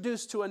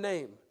 introduced to a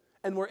name,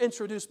 and we're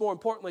introduced, more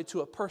importantly,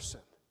 to a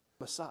person,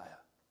 Messiah.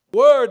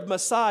 Word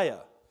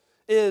Messiah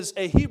is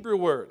a Hebrew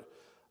word,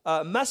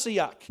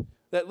 Messiah,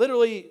 that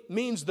literally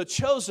means the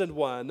chosen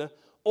one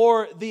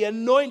or the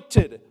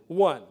anointed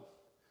one.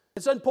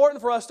 It's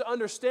important for us to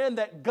understand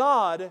that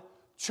God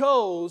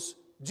chose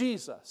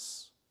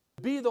Jesus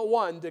to be the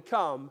one to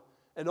come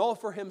and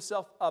offer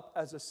himself up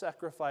as a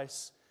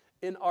sacrifice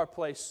in our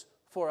place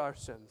for our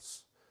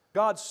sins.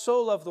 God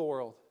so loved the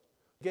world,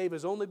 gave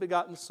his only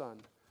begotten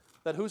Son,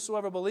 that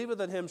whosoever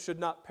believeth in him should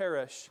not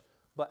perish,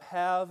 but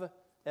have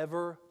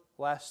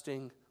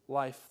everlasting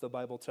life, the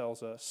Bible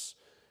tells us.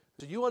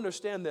 So you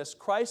understand this,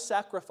 Christ's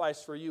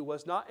sacrifice for you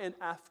was not an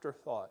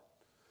afterthought.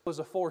 It was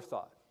a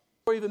forethought.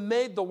 Before he even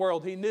made the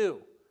world, he knew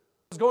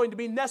it was going to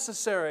be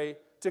necessary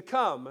to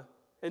come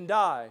and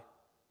die,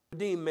 to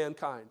redeem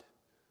mankind.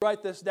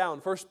 Write this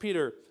down. 1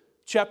 Peter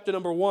chapter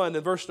number 1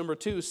 and verse number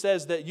 2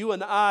 says that you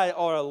and I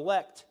are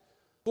elect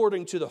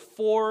according to the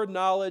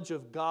foreknowledge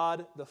of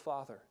God the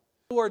Father.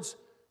 In other words,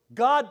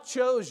 God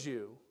chose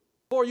you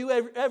before you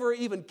ever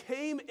even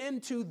came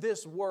into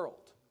this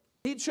world.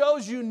 He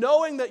chose you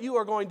knowing that you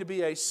are going to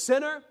be a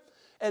sinner,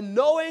 and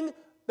knowing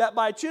that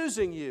by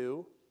choosing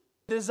you,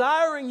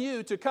 desiring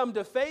you to come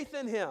to faith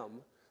in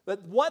him.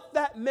 But what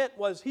that meant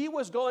was he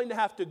was going to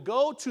have to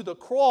go to the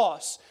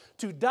cross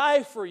to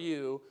die for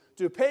you,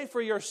 to pay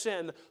for your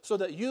sin, so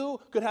that you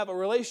could have a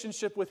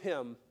relationship with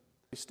him.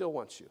 He still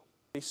wants you.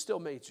 He still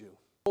made you,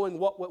 knowing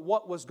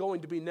what was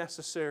going to be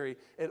necessary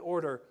in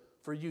order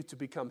for you to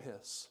become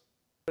his.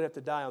 You're going to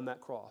have to die on that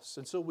cross.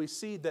 And so we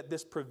see that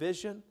this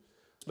provision,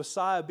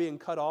 Messiah being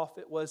cut off,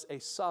 it was a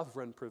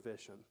sovereign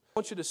provision. I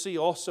want you to see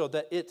also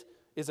that it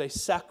is a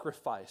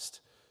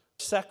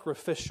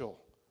sacrificial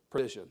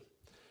provision.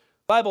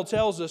 The Bible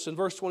tells us in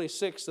verse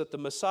 26 that the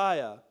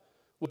Messiah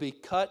will be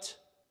cut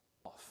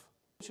off.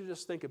 I want you to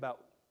just think about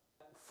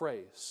that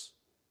phrase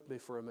with me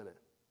for a minute.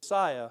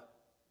 Messiah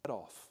cut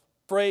off.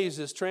 The phrase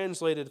is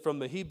translated from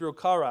the Hebrew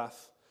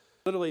karath.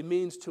 Literally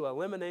means to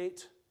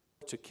eliminate,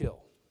 to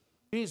kill.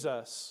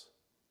 Jesus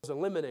was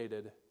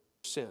eliminated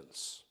for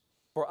sins,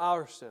 for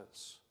our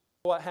sins.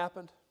 What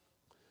happened?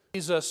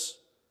 Jesus,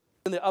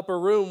 in the upper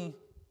room,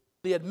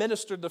 he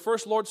administered the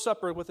first Lord's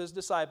Supper with his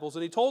disciples,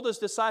 and he told his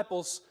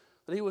disciples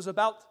that he was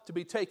about to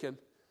be taken,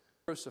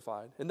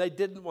 crucified, and they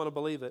didn't want to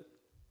believe it.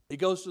 He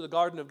goes to the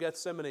Garden of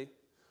Gethsemane,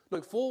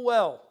 knowing full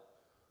well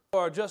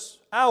for just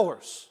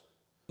hours,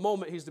 the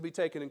moment he's to be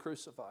taken and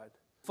crucified.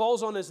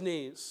 Falls on his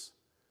knees.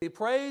 He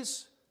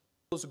prays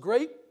those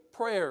great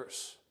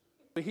prayers.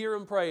 We hear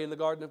him pray in the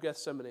Garden of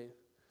Gethsemane.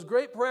 Those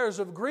great prayers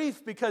of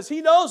grief because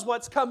he knows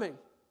what's coming.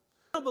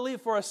 I don't believe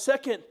for a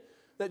second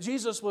that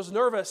Jesus was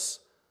nervous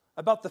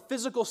about the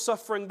physical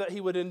suffering that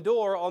he would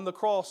endure on the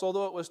cross,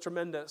 although it was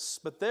tremendous.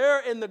 But there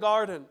in the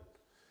garden,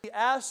 he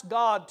asked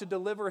God to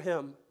deliver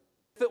him,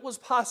 if it was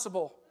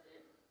possible,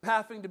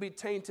 having to be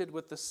tainted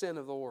with the sin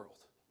of the world.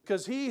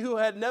 Because he who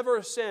had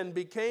never sinned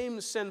became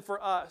sin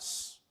for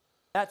us.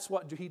 That's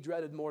what he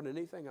dreaded more than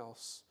anything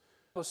else.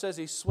 The Bible says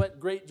he sweat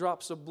great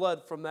drops of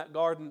blood from that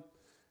garden.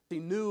 He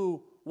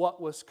knew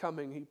what was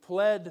coming. He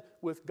pled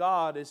with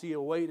God as he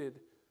awaited.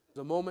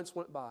 The moments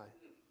went by.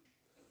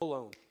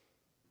 Alone.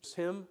 It's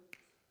him,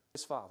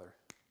 his Father,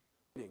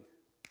 waiting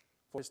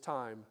for his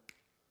time.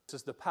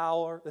 This is the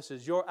power, this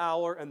is your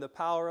hour and the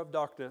power of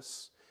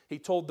darkness. He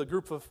told the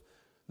group of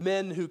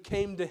men who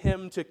came to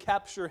him to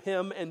capture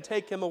him and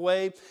take him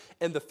away.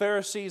 And the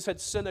Pharisees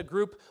had sent a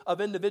group of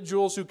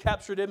individuals who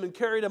captured him and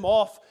carried him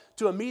off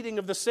to a meeting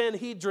of the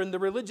Sanhedrin, the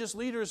religious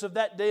leaders of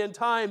that day and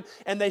time.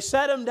 And they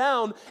sat him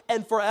down,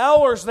 and for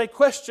hours they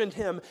questioned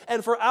him.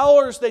 And for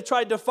hours they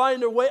tried to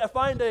find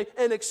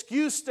an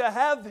excuse to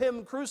have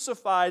him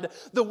crucified.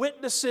 The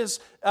witnesses'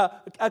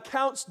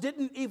 accounts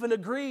didn't even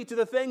agree to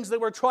the things they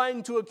were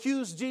trying to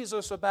accuse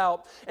Jesus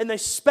about. And they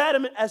spat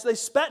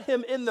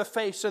him in the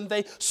face, and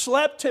they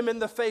slapped him in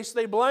the face.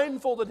 They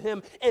blindfolded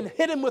him and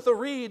hit him with a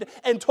reed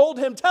and told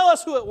him, tell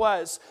us who it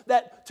was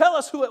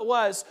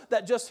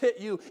that just hit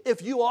you,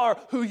 if you are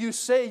who you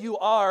say you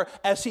are.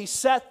 As he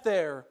sat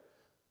there,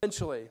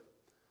 eventually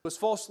was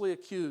falsely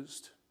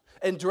accused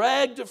and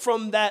dragged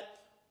from that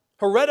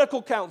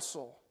heretical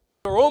council,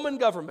 the Roman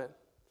government.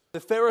 The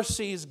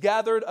Pharisees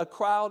gathered a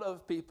crowd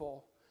of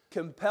people,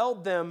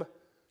 compelled them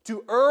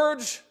to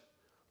urge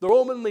the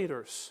Roman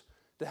leaders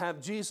to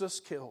have Jesus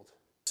killed.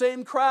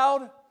 Same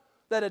crowd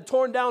that had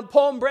torn down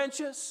palm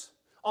branches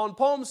on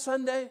Palm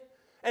Sunday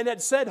and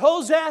had said,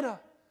 Hosanna,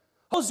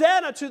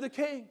 Hosanna to the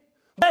King.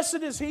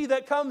 Blessed is he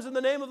that comes in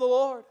the name of the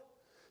Lord.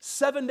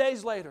 7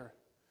 days later,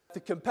 the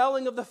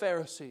compelling of the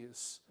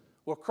Pharisees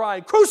were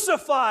crying,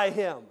 crucify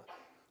him,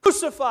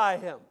 crucify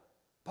him.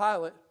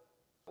 Pilate,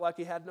 like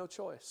he had no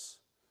choice,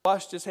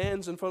 washed his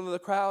hands in front of the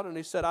crowd and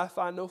he said, I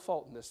find no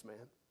fault in this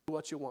man. Do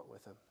what you want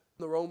with him.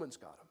 And the Romans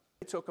got him.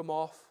 They took him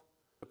off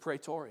the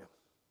Praetorium.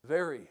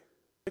 Very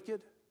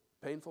wicked,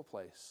 painful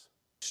place.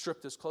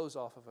 Stripped his clothes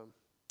off of him.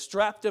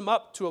 Strapped him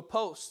up to a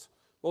post.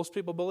 Most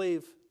people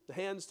believe the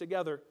hands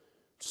together.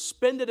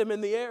 Suspended him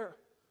in the air.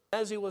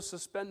 As he was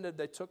suspended,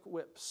 they took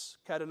whips,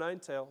 cat o' nine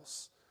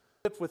tails,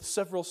 whip with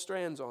several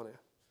strands on it.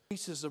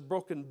 Pieces of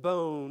broken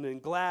bone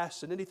and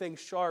glass and anything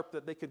sharp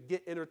that they could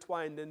get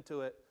intertwined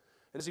into it.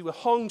 And as he was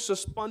hung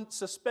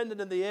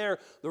suspended in the air,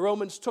 the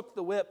Romans took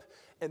the whip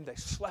and they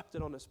slapped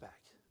it on his back.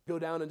 Go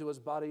down into his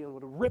body and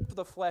would rip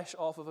the flesh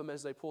off of him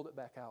as they pulled it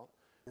back out.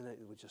 And they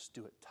would just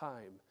do it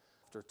time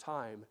after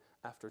time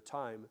after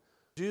time.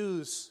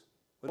 Jews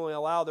would only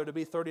allow there to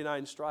be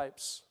 39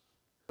 stripes.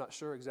 I'm not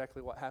sure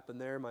exactly what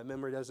happened there. My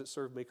memory doesn't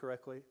serve me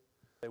correctly.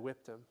 They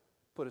whipped him,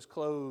 put his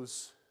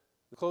clothes,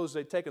 the clothes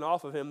they'd taken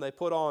off of him, they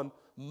put on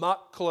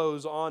mock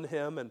clothes on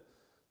him, and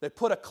they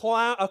put a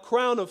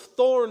crown of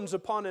thorns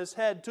upon his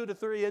head, 2 to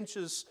 3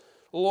 inches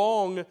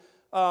long,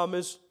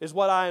 is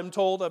what I am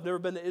told. I've never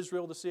been to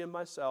Israel to see him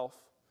myself.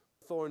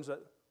 Thorns that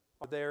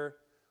are there,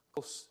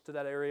 close to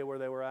that area where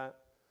they were at.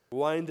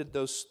 Winded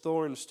those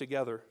thorns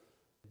together,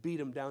 beat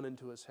him down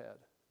into his head.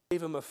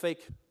 Gave him a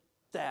fake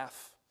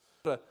staff,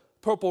 put a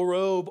purple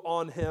robe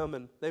on him,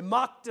 and they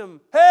mocked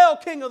him. Hail,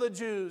 King of the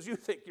Jews! You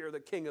think you're the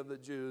King of the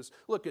Jews.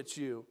 Look at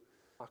you.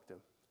 Mocked him.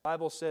 The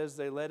Bible says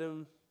they led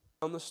him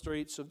down the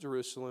streets of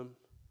Jerusalem,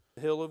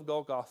 the hill of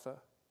Golgotha,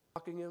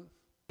 mocking him,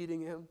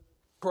 beating him,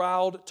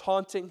 crowd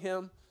taunting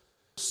him.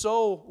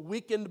 So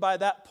weakened by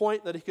that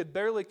point that he could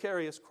barely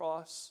carry his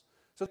cross.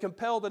 So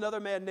compelled another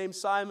man named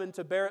Simon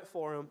to bear it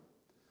for him.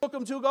 Took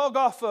him to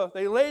Golgotha.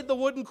 They laid the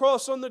wooden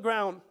cross on the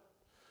ground,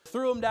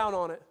 threw him down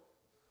on it.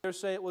 They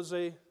say it was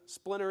a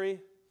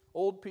splintery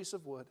old piece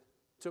of wood.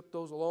 Took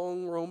those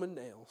long Roman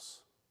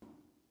nails.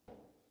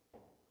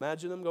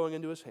 Imagine them going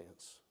into his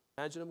hands.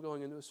 Imagine them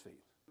going into his feet.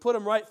 Put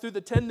them right through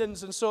the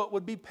tendons, and so it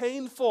would be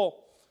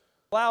painful.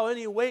 Allow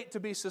any weight to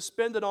be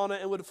suspended on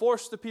it, and would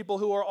force the people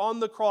who are on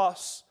the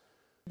cross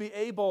to be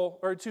able,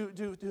 or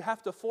to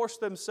have to force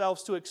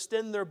themselves to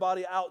extend their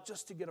body out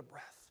just to get a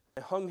breath.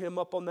 They hung him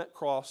up on that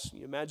cross.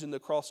 You imagine the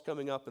cross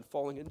coming up and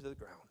falling into the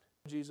ground.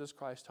 Jesus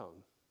Christ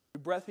hung.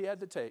 Every breath he had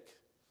to take,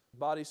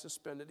 body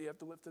suspended, he had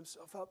to lift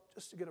himself up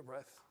just to get a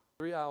breath.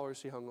 3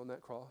 hours he hung on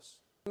that cross.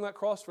 Hung that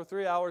cross for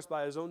 3 hours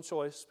by his own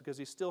choice because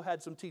he still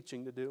had some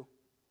teaching to do.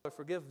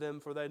 Forgive them,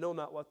 for they know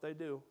not what they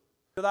do.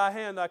 To thy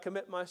hand I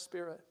commit my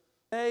spirit.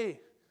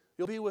 Hey,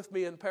 you'll be with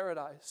me in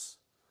paradise.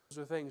 Those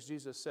are things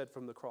Jesus said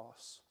from the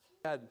cross.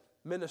 He had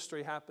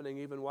ministry happening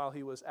even while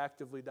he was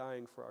actively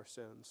dying for our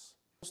sins.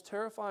 The most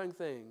terrifying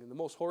thing and the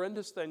most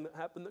horrendous thing that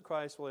happened to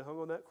Christ while he hung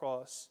on that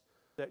cross,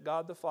 that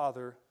God the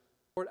Father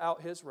poured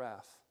out his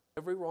wrath,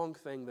 every wrong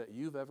thing that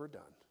you've ever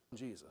done,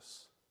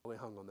 Jesus, while he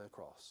hung on that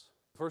cross.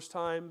 First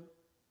time in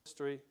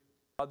history,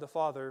 God the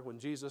Father, when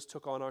Jesus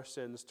took on our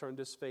sins, turned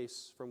his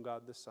face from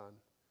God the Son.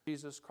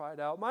 Jesus cried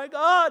out, my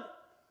God,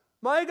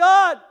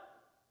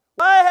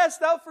 why hast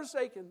thou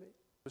forsaken me?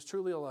 He was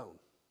truly alone.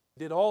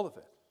 He did all of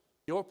it.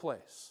 Your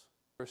place,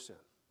 your sin.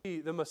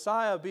 The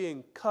Messiah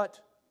being cut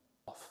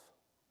off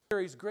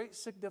carries great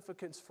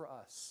significance for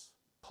us.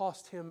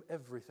 Cost him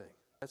everything.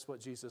 That's what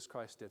Jesus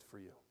Christ did for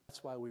you.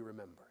 That's why we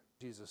remember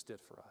Jesus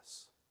did for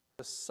us.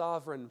 The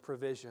sovereign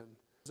provision.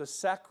 It was a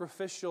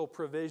sacrificial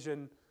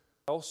provision.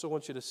 I also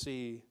want you to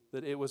see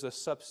that it was a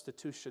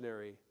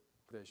substitutionary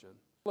provision.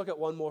 Look at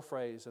one more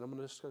phrase, and I'm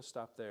just going to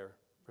stop there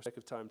for sake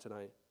of time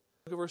tonight.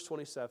 Look at verse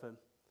 27.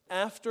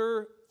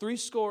 After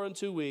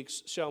 62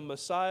 weeks shall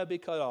Messiah be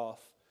cut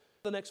off.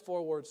 The next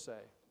 4 words say,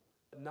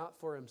 not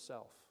for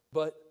himself,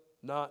 but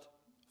not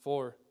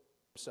for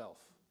himself.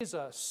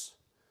 Jesus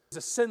is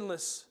a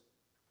sinless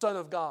Son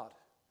of God.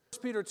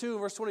 1 Peter 2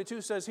 verse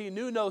 22 says, he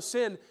knew no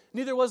sin,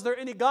 neither was there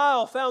any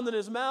guile found in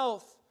his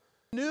mouth.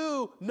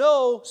 Knew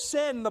no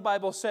sin, the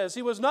Bible says.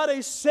 He was not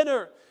a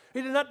sinner.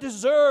 He did not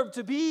deserve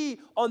to be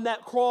on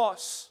that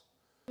cross.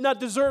 He did not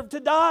deserve to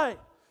die.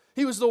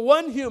 He was the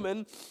one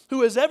human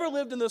who has ever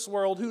lived in this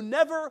world who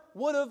never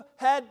would have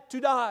had to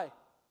die.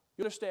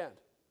 You understand?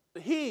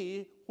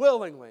 He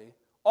willingly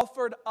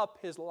offered up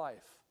his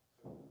life.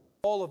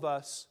 All of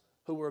us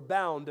who were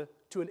bound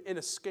to an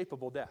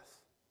inescapable death.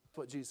 That's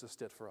what Jesus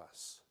did for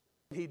us.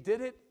 He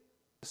did it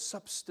as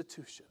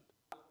substitution.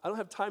 I don't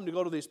have time to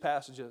go to these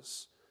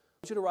passages.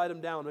 I want you to write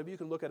them down. Maybe you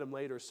can look at them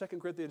later. 2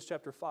 Corinthians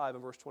chapter 5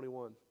 and verse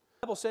 21.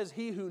 The Bible says,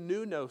 he who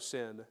knew no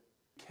sin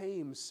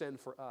became sin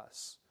for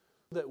us,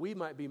 that we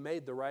might be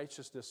made the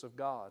righteousness of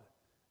God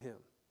in him.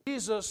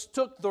 Jesus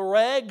took the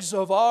rags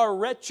of our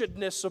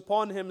wretchedness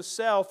upon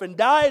himself and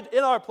died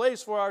in our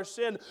place for our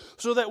sin,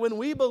 so that when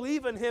we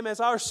believe in him as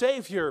our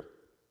Savior,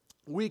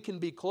 we can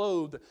be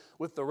clothed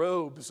with the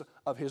robes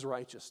of his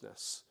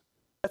righteousness.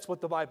 That's what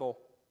the Bible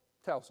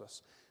tells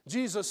us.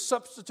 Jesus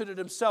substituted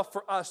himself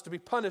for us to be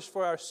punished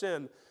for our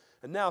sin,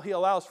 and now he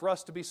allows for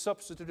us to be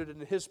substituted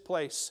in his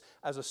place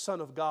as a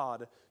Son of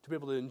God, to be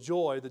able to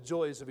enjoy the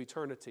joys of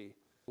eternity,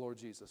 Lord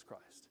Jesus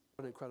Christ.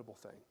 What an incredible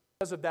thing.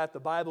 Because of that, the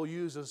Bible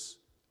uses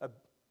a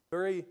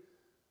very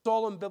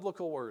solemn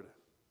biblical word,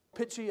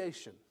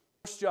 propitiation.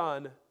 1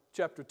 John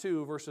chapter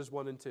 2, verses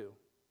 1 and 2.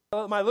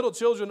 My little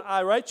children,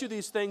 I write you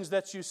these things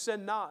that you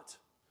sin not.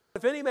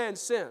 If any man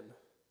sin,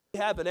 we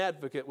have an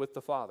advocate with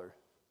the Father,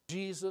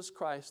 Jesus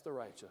Christ the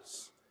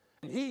righteous.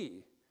 And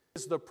he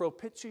is the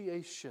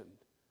propitiation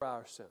for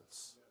our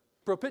sins.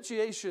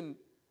 Propitiation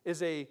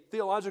is a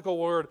theological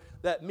word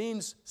that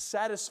means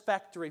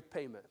satisfactory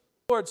payment.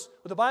 In other words,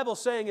 what the Bible is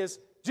saying is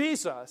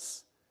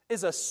Jesus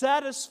is a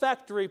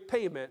satisfactory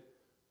payment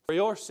for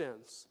your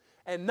sins.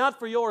 And not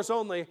for yours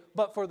only,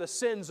 but for the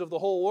sins of the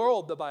whole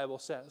world, the Bible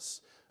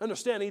says.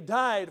 Understand, he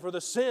died for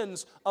the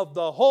sins of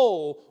the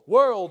whole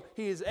world.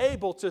 He is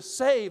able to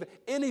save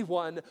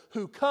anyone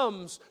who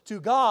comes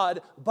to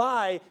God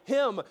by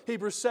him.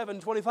 Hebrews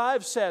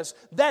 7:25 says,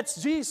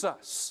 that's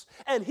Jesus.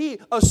 And he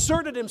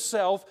asserted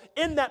himself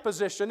in that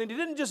position, and he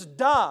didn't just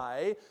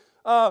die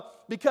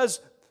because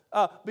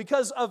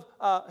of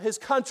his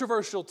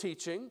controversial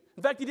teaching.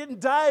 In fact, he didn't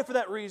die for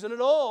that reason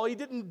at all. He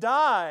didn't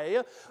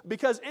die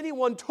because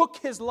anyone took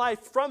his life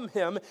from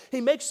him.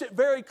 He makes it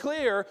very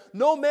clear,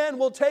 no man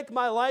will take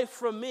my life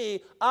from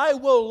me. I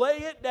will lay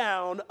it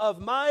down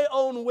of my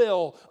own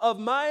will, of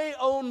my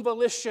own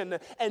volition.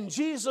 And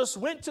Jesus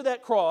went to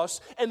that cross,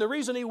 and the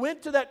reason he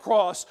went to that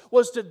cross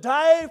was to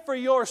die for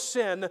your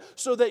sin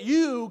so that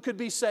you could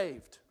be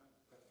saved.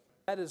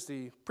 That is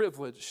the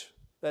privilege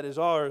that is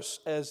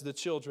ours as the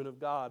children of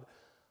God.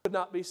 Could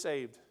not be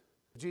saved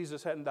if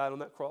Jesus hadn't died on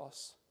that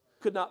cross.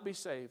 Could not be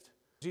saved.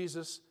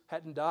 Jesus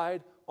hadn't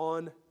died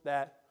on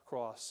that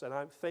cross. And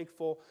I'm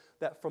thankful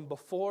that from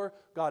before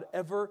God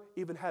ever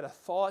even had a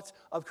thought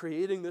of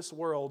creating this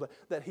world,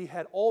 that He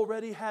had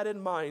already had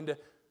in mind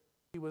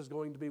He was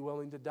going to be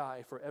willing to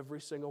die for every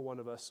single one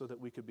of us so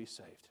that we could be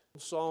saved. The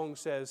song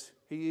says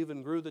He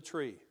even grew the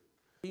tree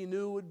He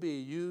knew would be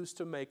used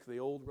to make the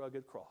old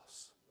rugged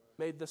cross.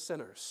 Made the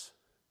sinners,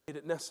 made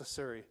it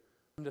necessary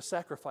for Him to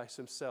sacrifice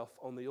Himself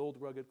on the old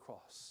rugged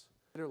cross.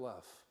 Greater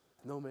love,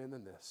 no man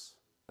than this,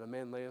 that a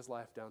man lay his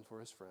life down for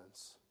his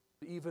friends.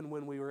 Even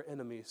when we were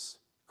enemies,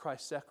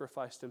 Christ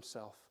sacrificed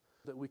Himself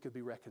so that we could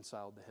be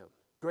reconciled to Him.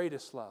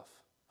 Greatest love,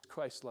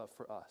 Christ's love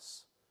for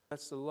us.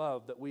 That's the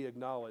love that we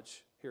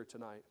acknowledge here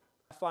tonight.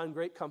 I find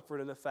great comfort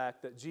in the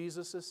fact that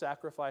Jesus'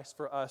 sacrifice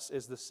for us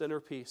is the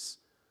centerpiece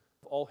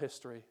of all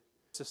history.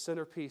 It's the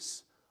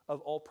centerpiece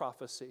of all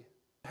prophecy.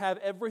 Have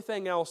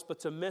everything else but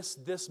to miss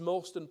this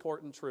most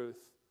important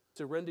truth,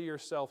 to render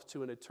yourself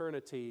to an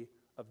eternity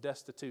of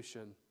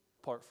destitution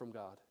apart from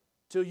God.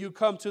 Till you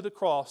come to the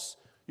cross,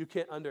 you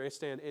can't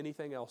understand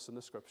anything else in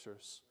the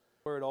Scriptures.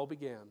 Where it all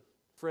began.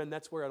 Friend,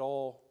 that's where it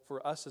all,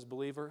 for us as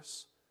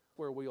believers,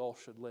 where we all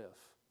should live.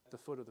 At the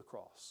foot of the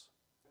cross.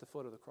 At the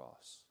foot of the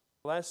cross.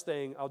 The last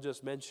thing I'll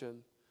just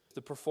mention is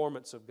the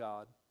performance of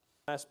God.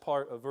 Last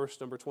part of verse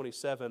number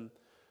 27, the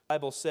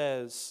Bible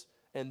says,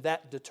 and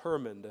that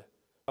determined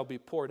shall be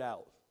poured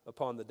out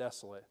upon the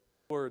desolate.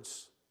 In other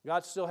words,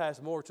 God still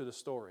has more to the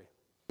story.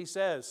 He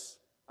says,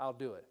 I'll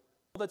do it.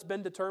 All that's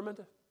been determined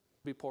will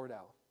be poured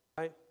out.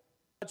 Right?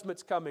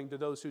 Judgment's coming to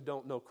those who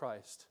don't know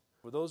Christ.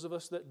 For those of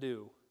us that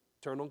do,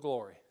 eternal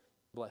glory,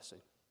 blessing.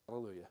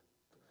 Hallelujah.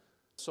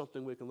 It's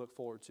something we can look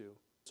forward to.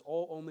 It's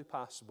all only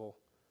possible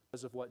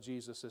because of what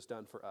Jesus has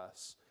done for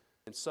us.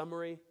 In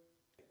summary,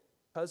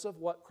 because of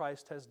what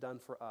Christ has done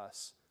for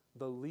us,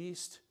 the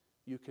least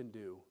you can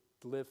do,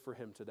 live for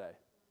Him today.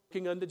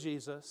 Looking unto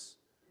Jesus,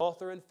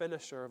 author and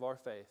finisher of our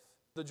faith.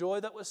 The joy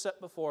that was set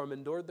before Him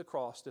endured the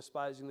cross,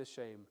 despising the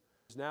shame,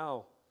 is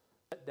now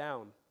set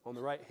down on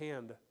the right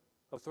hand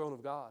of the throne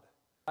of God.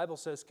 The Bible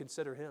says,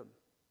 consider Him,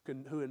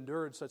 who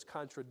endured such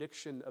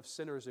contradiction of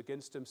sinners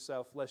against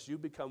Himself, lest you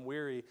become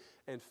weary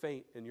and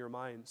faint in your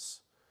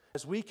minds.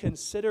 As we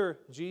consider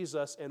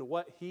Jesus and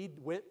what He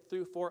went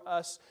through for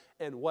us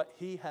and what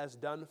He has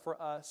done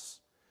for us,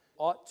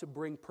 ought to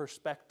bring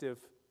perspective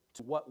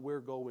to what we're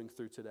going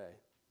through today.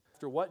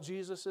 After what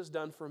Jesus has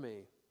done for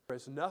me, there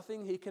is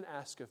nothing He can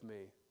ask of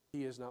me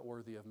He is not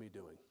worthy of me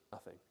doing.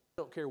 Nothing.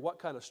 I don't care what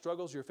kind of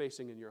struggles you're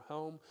facing in your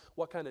home,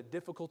 what kind of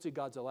difficulty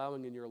God's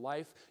allowing in your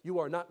life. You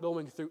are not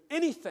going through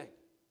anything.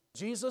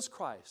 Jesus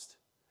Christ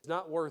is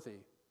not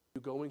worthy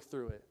of going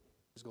through it.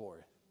 His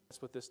glory.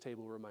 That's what this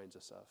table reminds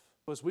us of.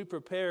 As we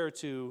prepare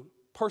to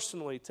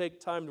personally take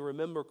time to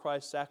remember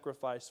Christ's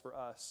sacrifice for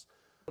us,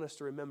 I want us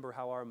to remember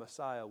how our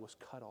Messiah was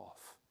cut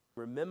off.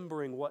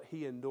 Remembering what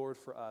He endured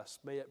for us,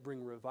 may it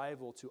bring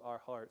revival to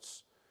our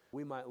hearts.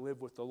 We might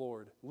live with the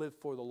Lord, live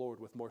for the Lord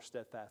with more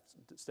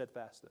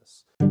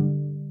steadfastness.